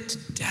put it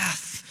to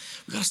death.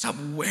 We got to stop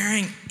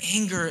wearing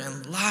anger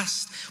and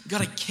lust. We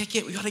got to kick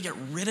it. We got to get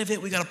rid of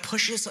it. We got to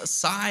push it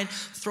aside,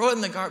 throw it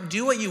in the garbage,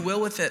 do what you will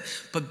with it,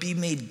 but be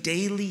made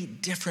daily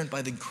different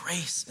by the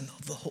grace and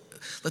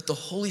let the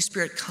Holy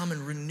Spirit come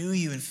and renew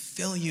you and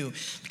fill you,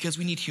 because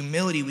we need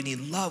humility, we need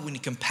love, we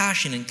need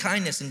compassion and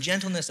kindness and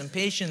gentleness and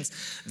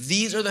patience.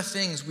 These are the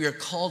things we are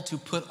called to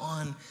put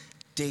on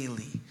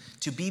daily,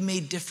 to be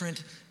made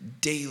different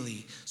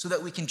daily, so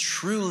that we can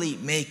truly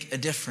make a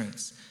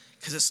difference,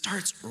 because it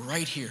starts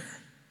right here.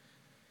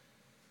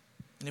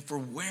 And if we're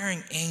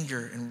wearing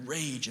anger and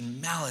rage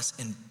and malice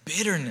and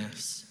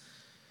bitterness,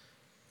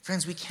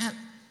 friends, we can't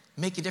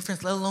make a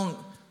difference, let alone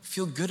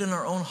feel good in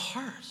our own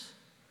heart.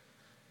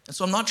 And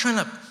so I'm trying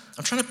to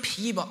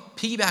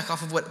piggyback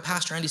off of what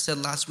Pastor Andy said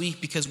last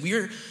week, because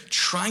we're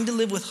trying to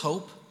live with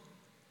hope,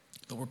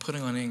 but we're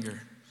putting on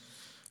anger.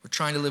 We're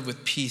trying to live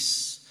with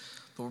peace,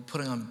 but we're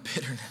putting on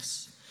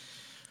bitterness.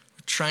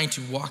 We're trying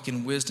to walk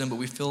in wisdom, but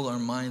we fill our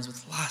minds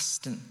with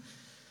lust. And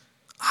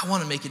I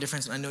want to make a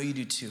difference, and I know you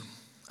do too.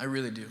 I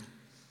really do.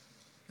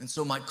 And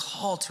so my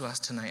call to us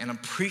tonight, and I'm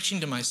preaching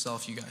to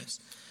myself, you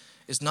guys,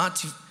 is not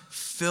to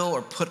fill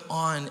or put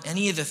on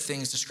any of the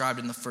things described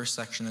in the first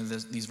section of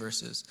these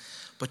verses,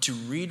 but to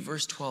read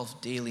verse 12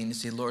 daily and to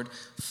say, Lord,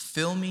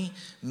 fill me,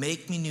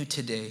 make me new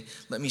today.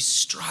 Let me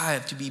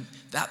strive to be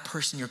that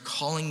person you're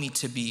calling me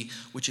to be,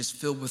 which is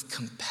filled with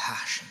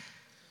compassion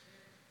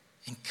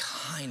and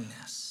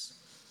kindness.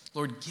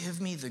 Lord,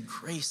 give me the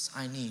grace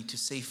I need to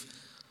say,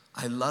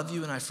 I love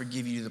you and I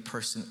forgive you to the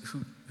person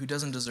who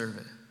doesn't deserve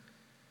it.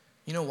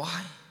 You know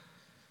why?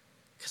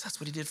 Because that's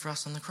what he did for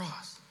us on the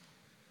cross.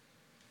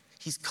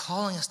 He's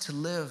calling us to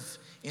live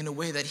in a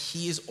way that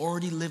he has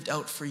already lived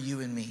out for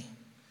you and me.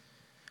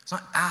 He's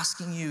not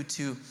asking you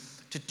to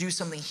do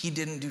something he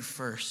didn't do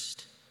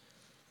first.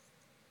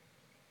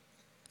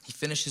 He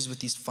finishes with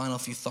these final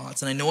few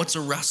thoughts. And I know it's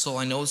a wrestle.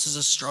 I know this is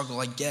a struggle.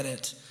 I get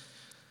it.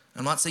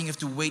 I'm not saying you have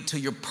to wait till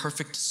you're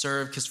perfect to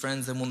serve, because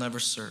friends, then we'll never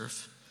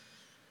serve.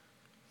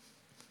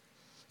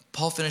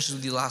 Paul finishes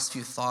with the last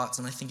few thoughts,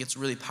 and I think it's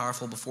really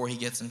powerful before he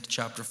gets into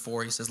chapter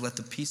 4. He says, let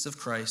the peace of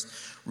Christ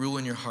rule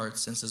in your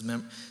hearts, since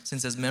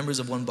as members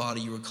of one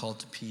body you were called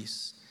to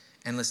peace.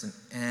 And listen,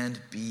 and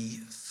be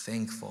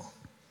thankful.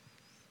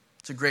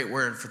 It's a great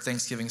word for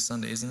Thanksgiving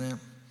Sunday, isn't it?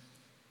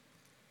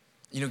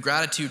 You know,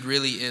 gratitude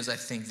really is, I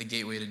think, the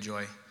gateway to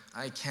joy.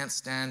 I can't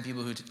stand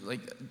people who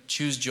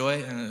choose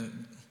joy.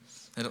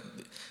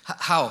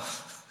 How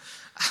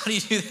do you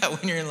do that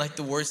when you're in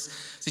the worst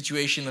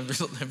situation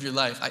of your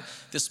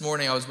life? This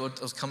morning I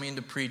was coming in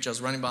to preach. I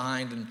was running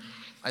behind, and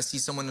I see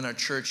someone in our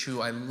church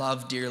who I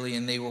love dearly,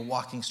 and they were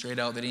walking straight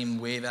out. They didn't even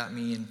wave at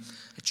me, and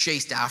I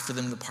chased after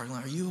them in the parking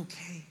lot. Are you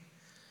okay?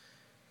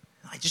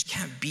 I just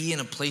can't be in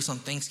a place on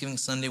Thanksgiving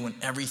Sunday when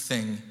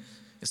everything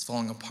is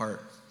falling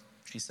apart,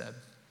 she said.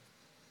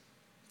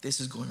 This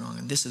is going wrong,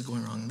 and this is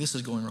going wrong, and this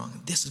is going wrong,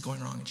 and this is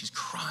going wrong. And she's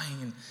crying,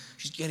 and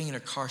she's getting in her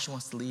car. She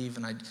wants to leave.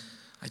 And I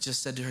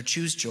just said to her,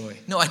 choose joy.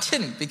 No, I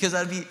didn't, because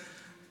that'd be, you know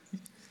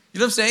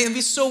what I'm saying? It'd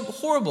be so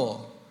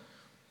horrible.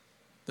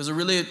 There's a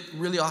really,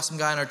 really awesome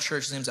guy in our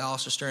church. His name's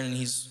Alistair Stern, and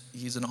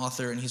he's an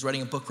author, and he's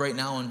writing a book right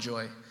now on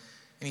joy.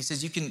 And he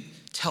says, you can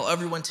tell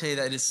everyone today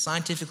that it is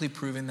scientifically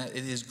proven that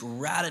it is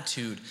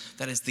gratitude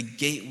that is the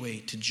gateway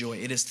to joy.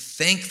 It is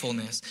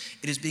thankfulness.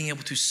 It is being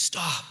able to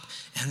stop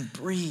and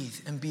breathe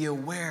and be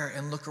aware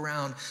and look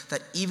around,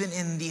 that even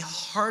in the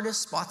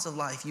hardest spots of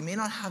life, you may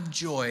not have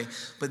joy,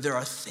 but there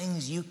are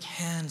things you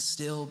can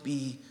still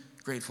be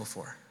grateful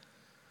for.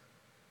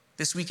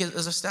 This week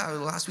as a staff,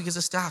 last week as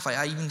a staff,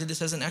 I even did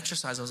this as an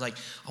exercise. I was like,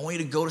 I want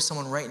you to go to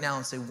someone right now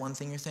and say one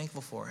thing you're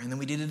thankful for. And then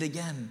we did it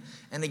again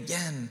and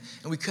again.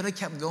 And we could have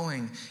kept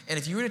going. And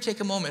if you were to take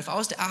a moment, if I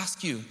was to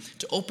ask you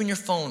to open your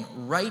phone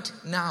right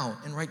now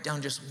and write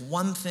down just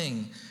one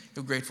thing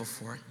you're grateful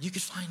for, you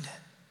could find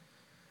it.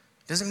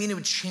 Doesn't mean it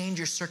would change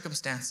your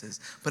circumstances,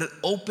 but it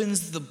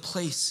opens the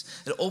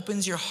place. It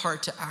opens your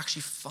heart to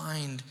actually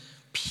find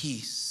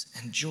peace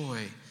and joy.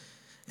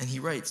 And he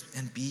writes,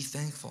 and be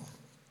thankful.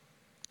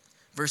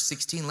 Verse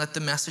 16, let the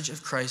message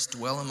of Christ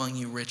dwell among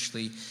you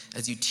richly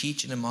as you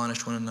teach and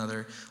admonish one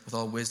another with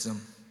all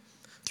wisdom.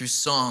 Through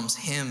psalms,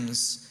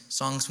 hymns,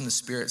 songs from the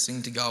Spirit,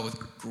 sing to God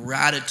with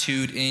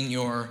gratitude in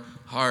your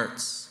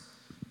hearts.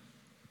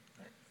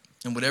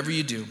 And whatever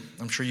you do,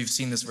 I'm sure you've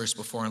seen this verse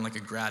before in a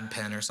grad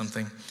pen or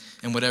something.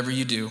 And whatever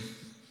you do,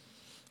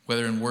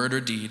 whether in word or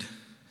deed,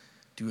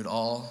 do it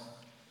all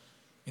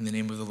in the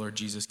name of the Lord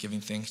Jesus, giving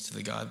thanks to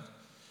the God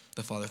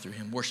the Father through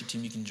him. Worship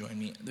team, you can join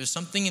me. There's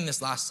something in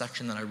this last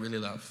section that I really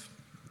love.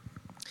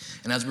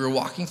 And as we were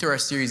walking through our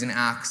series in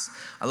Acts,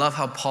 I love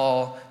how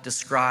Paul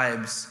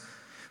describes,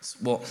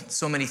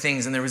 so many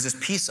things. And there was this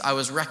piece I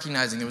was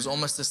recognizing. There was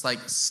almost this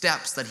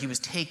steps that he was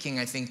taking,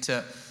 I think,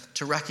 to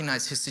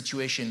recognize his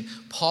situation.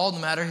 Paul, no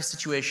matter his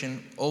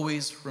situation,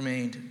 always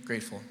remained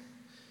grateful.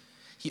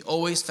 He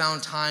always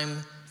found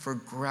time for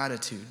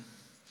gratitude.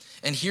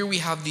 And here we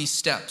have these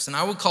steps. And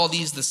I would call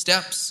these the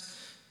steps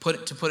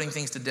to putting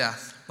things to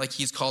death, like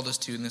he's called us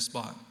to in this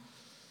spot.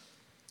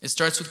 It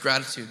starts with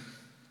gratitude.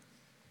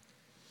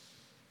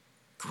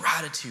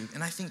 Gratitude.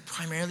 And I think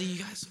primarily,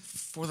 you guys,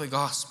 for the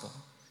gospel.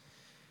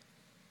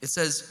 It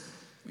says,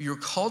 you're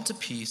called to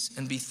peace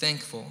and be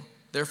thankful.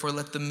 Therefore,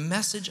 let the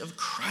message of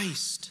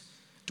Christ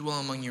dwell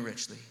among you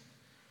richly.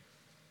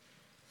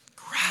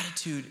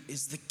 Gratitude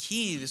is the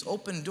key, this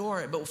open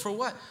door. But for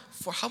what?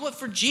 How about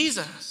for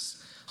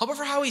Jesus? How about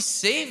for how he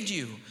saved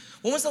you?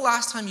 When was the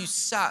last time you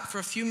sat for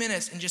a few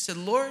minutes and just said,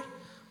 Lord,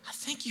 I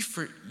thank you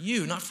for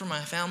you, not for my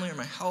family or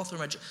my health or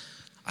my job.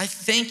 I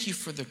thank you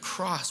for the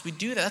cross. We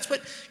do that. That's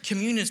what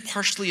communion is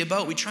partially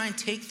about. We try and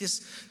take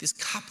this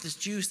cup, this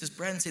juice, this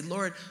bread, and say,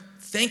 Lord,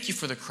 thank you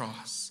for the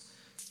cross.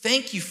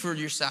 Thank you for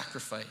your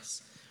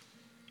sacrifice.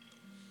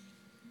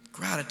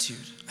 Gratitude.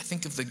 I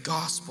think of the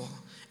gospel.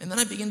 And then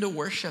I begin to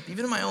worship.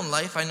 Even in my own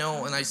life, I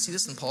know, and I see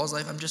this in Paul's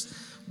life,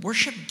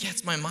 worship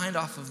gets my mind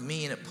off of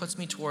me and it puts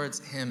me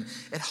towards him.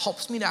 It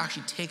helps me to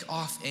actually take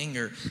off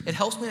anger. It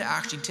helps me to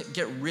actually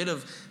get rid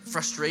of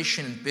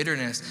frustration and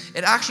bitterness.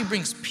 It actually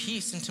brings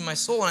peace into my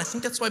soul. And I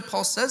think that's why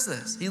Paul says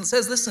this. He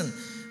says, listen,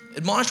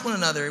 admonish one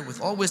another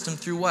with all wisdom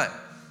through what?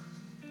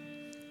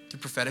 Through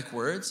prophetic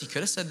words. He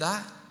could have said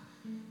that.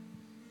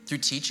 Through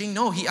teaching.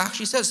 No, he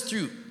actually says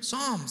through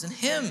psalms and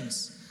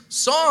hymns,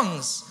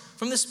 songs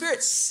from the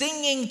Spirit,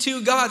 singing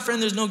to God.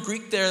 Friend, there's no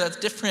Greek there. That's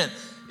different.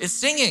 It's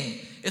singing.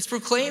 It's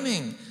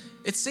proclaiming.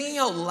 It's singing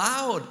out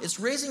loud. It's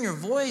raising your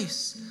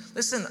voice.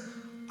 Listen,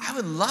 I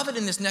would love it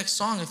in this next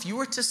song if you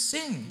were to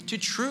sing, to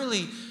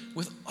truly,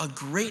 with a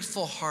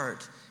grateful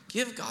heart,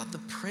 give God the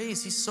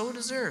praise he so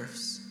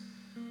deserves.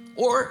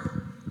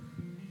 Or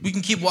we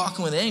can keep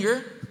walking with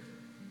anger.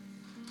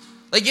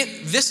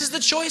 This is the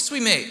choice we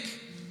make.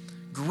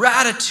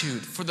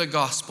 gratitude for the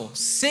gospel,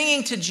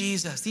 singing to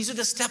Jesus. These are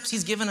the steps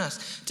he's given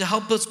us to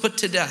help us put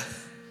to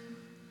death.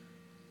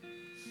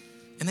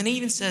 And then he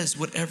even says,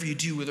 whatever you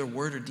do, whether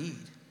word or deed.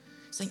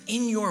 Saying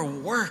in your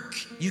work,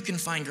 you can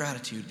find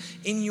gratitude.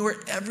 In your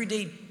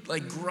everyday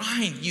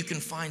grind, you can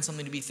find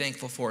something to be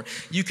thankful for.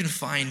 You can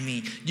find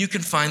me. You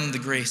can find the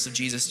grace of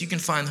Jesus. You can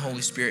find the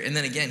Holy Spirit. And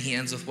then again, he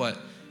ends with what?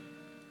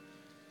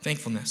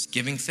 Thankfulness,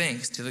 giving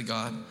thanks to the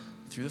God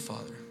through the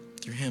Father,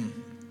 through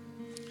him.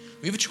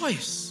 We have a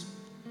choice.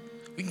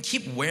 We can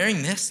keep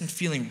wearing this and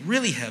feeling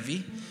really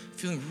heavy,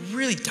 feeling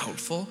really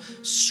doubtful,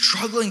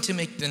 struggling to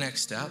make the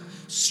next step,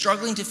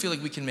 struggling to feel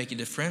like we can make a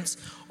difference.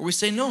 Or we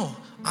say, no,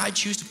 I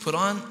choose to put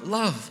on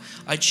love.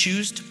 I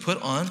choose to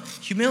put on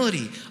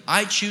humility.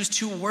 I choose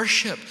to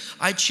worship.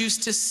 I choose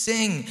to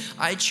sing.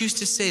 I choose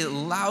to say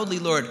loudly,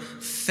 Lord,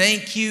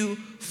 thank you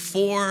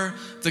for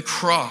the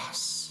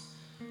cross.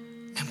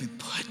 And we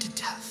put to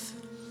death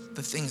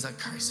the things that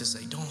Christ is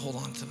saying. Don't hold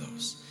on to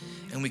those.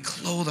 And we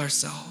clothe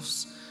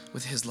ourselves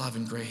with his love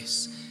and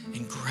grace.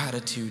 And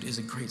gratitude is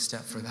a great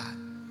step for that.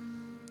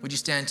 Would you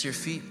stand to your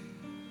feet?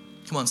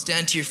 Come on,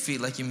 stand to your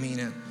feet like you mean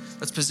it.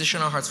 Let's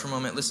position our hearts for a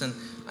moment. Listen,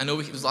 I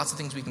know there's lots of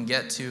things we can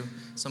get to.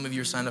 Some of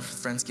you are signed up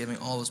for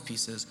Friendsgiving, all those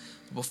pieces.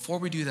 But before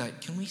we do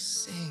that, can we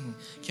sing?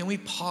 Can we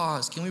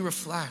pause? Can we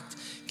reflect?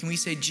 Can we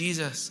say,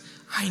 Jesus,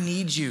 I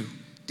need you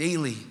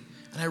daily.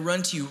 And I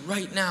run to you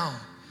right now.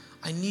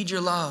 I need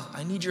your love.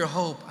 I need your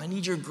hope. I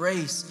need your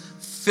grace.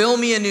 Fill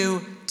me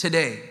anew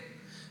today.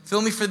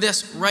 Fill me for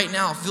this right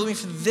now. Fill me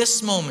for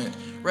this moment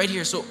right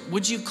here. So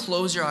would you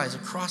close your eyes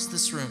across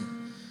this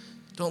room?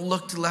 Don't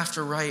look to left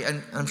or right.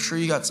 And I'm sure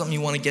you got something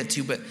you want to get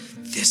to, but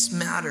this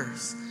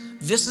matters.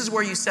 This is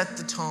where you set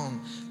the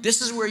tone.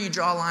 This is where you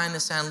draw a line in the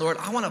sand. Lord,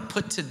 I want to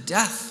put to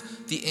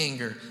death the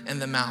anger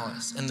and the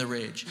malice and the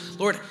rage.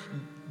 Lord,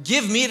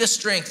 give me the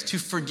strength to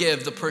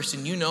forgive the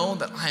person you know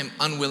that I am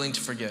unwilling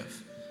to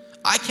forgive.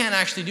 I can't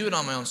actually do it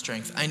on my own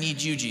strength. I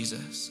need you,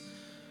 Jesus.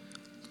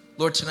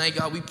 Lord, tonight,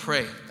 God, we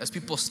pray as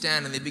people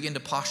stand and they begin to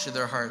posture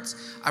their hearts.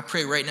 I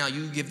pray right now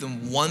you give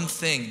them one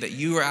thing that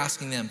you are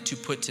asking them to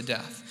put to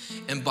death.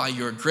 And by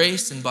your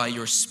grace and by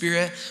your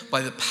spirit,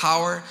 by the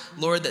power,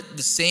 Lord, that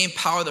the same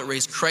power that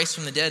raised Christ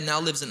from the dead now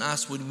lives in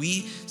us, would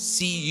we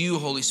see you,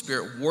 Holy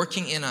Spirit,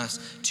 working in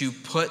us to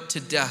put to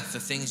death the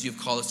things you've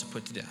called us to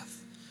put to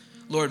death.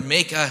 Lord,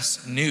 make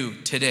us new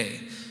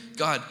today.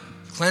 God,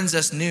 cleanse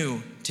us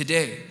new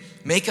today.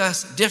 Make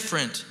us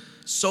different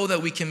so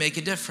that we can make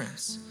a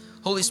difference.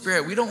 Holy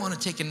Spirit, we don't want to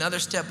take another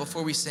step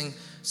before we sing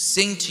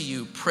to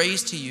you,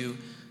 praise to you.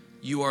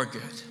 You are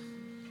good.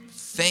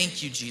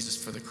 Thank you, Jesus,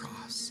 for the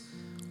cross.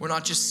 We're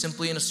not just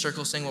simply in a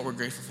circle saying what we're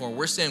grateful for.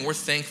 We're saying we're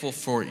thankful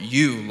for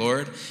you,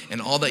 Lord,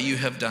 and all that you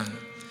have done.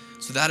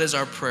 So that is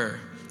our prayer.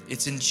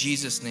 It's in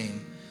Jesus'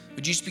 name.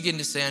 Would you just begin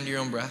to say under your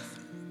own breath?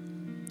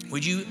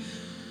 Would you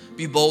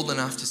be bold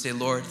enough to say,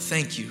 Lord,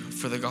 thank you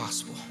for the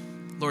gospel.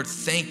 Lord,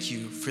 thank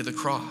you for the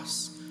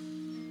cross.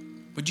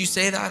 Would you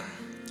say that?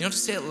 You don't have to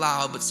say it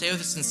loud, but say it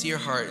with a sincere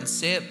heart and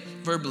say it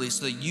verbally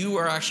so that you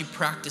are actually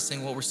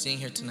practicing what we're seeing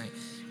here tonight.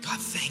 God,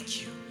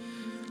 thank you.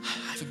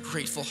 I have a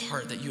grateful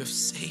heart that you have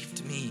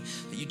saved me,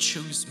 that you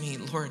chose me.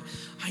 Lord,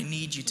 I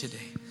need you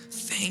today.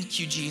 Thank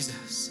you,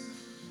 Jesus,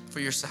 for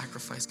your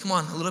sacrifice. Come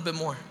on, a little bit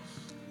more.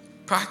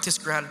 Practice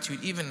gratitude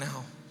even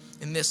now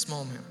in this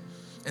moment.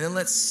 And then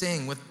let's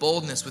sing with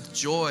boldness, with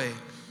joy,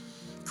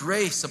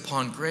 grace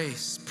upon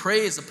grace,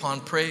 praise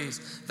upon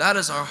praise. That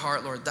is our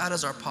heart, Lord. That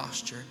is our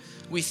posture.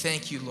 We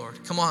thank you,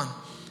 Lord. Come on,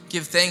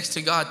 give thanks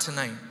to God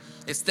tonight.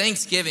 It's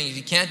Thanksgiving. If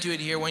you can't do it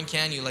here, when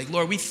can you?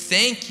 Lord, we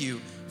thank you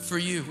for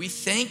you. We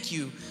thank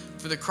you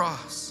for the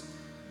cross.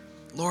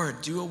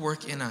 Lord, do a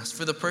work in us.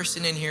 For the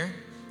person in here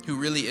who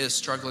really is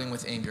struggling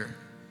with anger,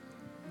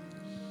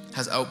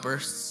 has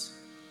outbursts,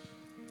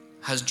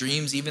 has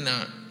dreams even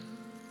that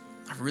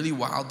are really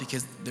wild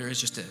because there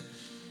is just an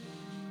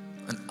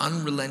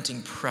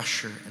unrelenting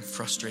pressure and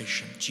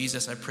frustration.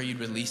 Jesus, I pray you'd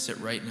release it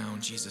right now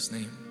in Jesus'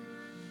 name.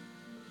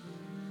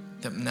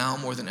 That now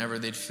more than ever,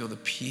 they'd feel the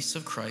peace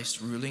of Christ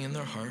ruling in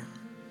their heart.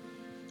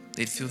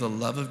 They'd feel the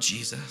love of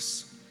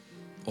Jesus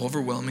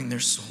overwhelming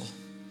their soul.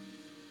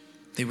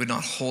 They would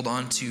not hold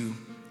on to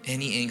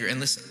any anger.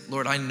 And listen,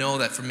 Lord, I know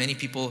that for many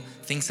people,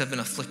 things have been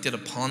afflicted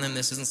upon them.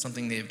 This isn't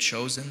something they have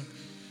chosen.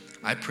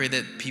 I pray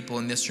that people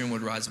in this room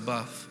would rise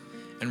above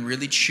and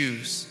really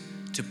choose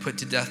to put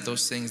to death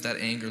those things, that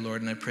anger,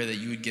 Lord. And I pray that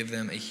you would give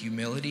them a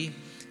humility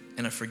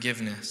and a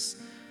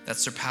forgiveness that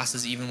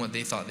surpasses even what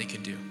they thought they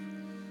could do.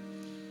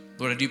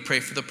 Lord, I do pray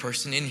for the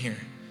person in here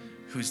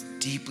who's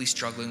deeply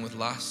struggling with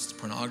lust,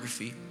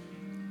 pornography,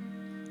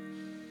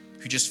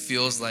 who just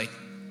feels like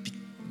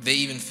they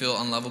even feel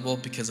unlovable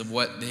because of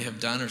what they have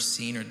done or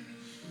seen. Or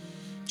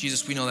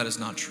Jesus, we know that is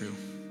not true.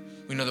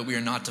 We know that we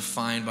are not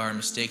defined by our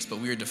mistakes, but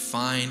we are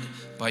defined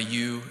by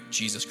you,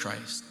 Jesus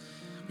Christ.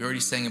 We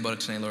already sang about it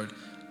tonight, Lord.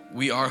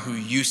 We are who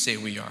you say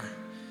we are.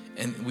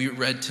 And we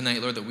read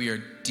tonight, Lord, that we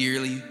are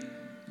dearly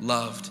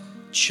loved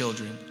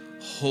children,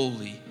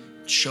 holy,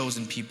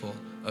 chosen people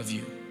of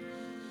you.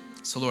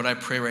 So Lord, I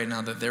pray right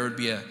now that there would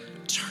be a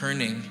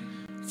turning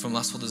from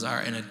lustful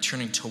desire and a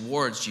turning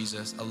towards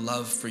Jesus, a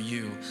love for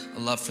you, a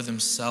love for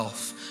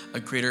themselves, a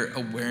greater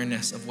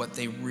awareness of what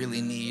they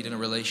really need in a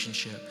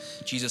relationship.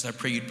 Jesus, I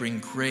pray you'd bring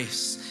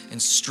grace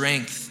and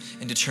strength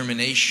and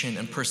determination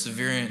and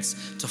perseverance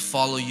to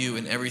follow you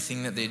in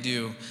everything that they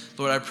do.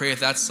 Lord, I pray if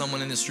that's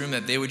someone in this room,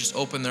 that they would just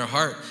open their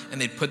heart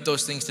and they'd put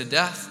those things to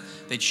death.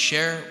 They'd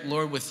share,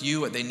 Lord, with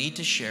you what they need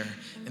to share,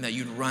 and that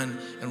you'd run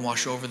and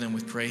wash over them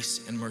with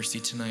grace and mercy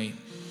tonight.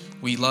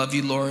 We love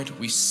you, Lord.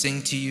 We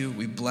sing to you.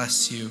 We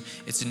bless you.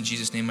 It's in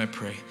Jesus' name I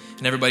pray.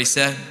 And everybody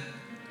said?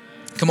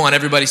 Come on,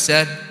 everybody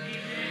said?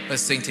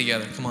 Let's sing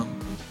together. Come on.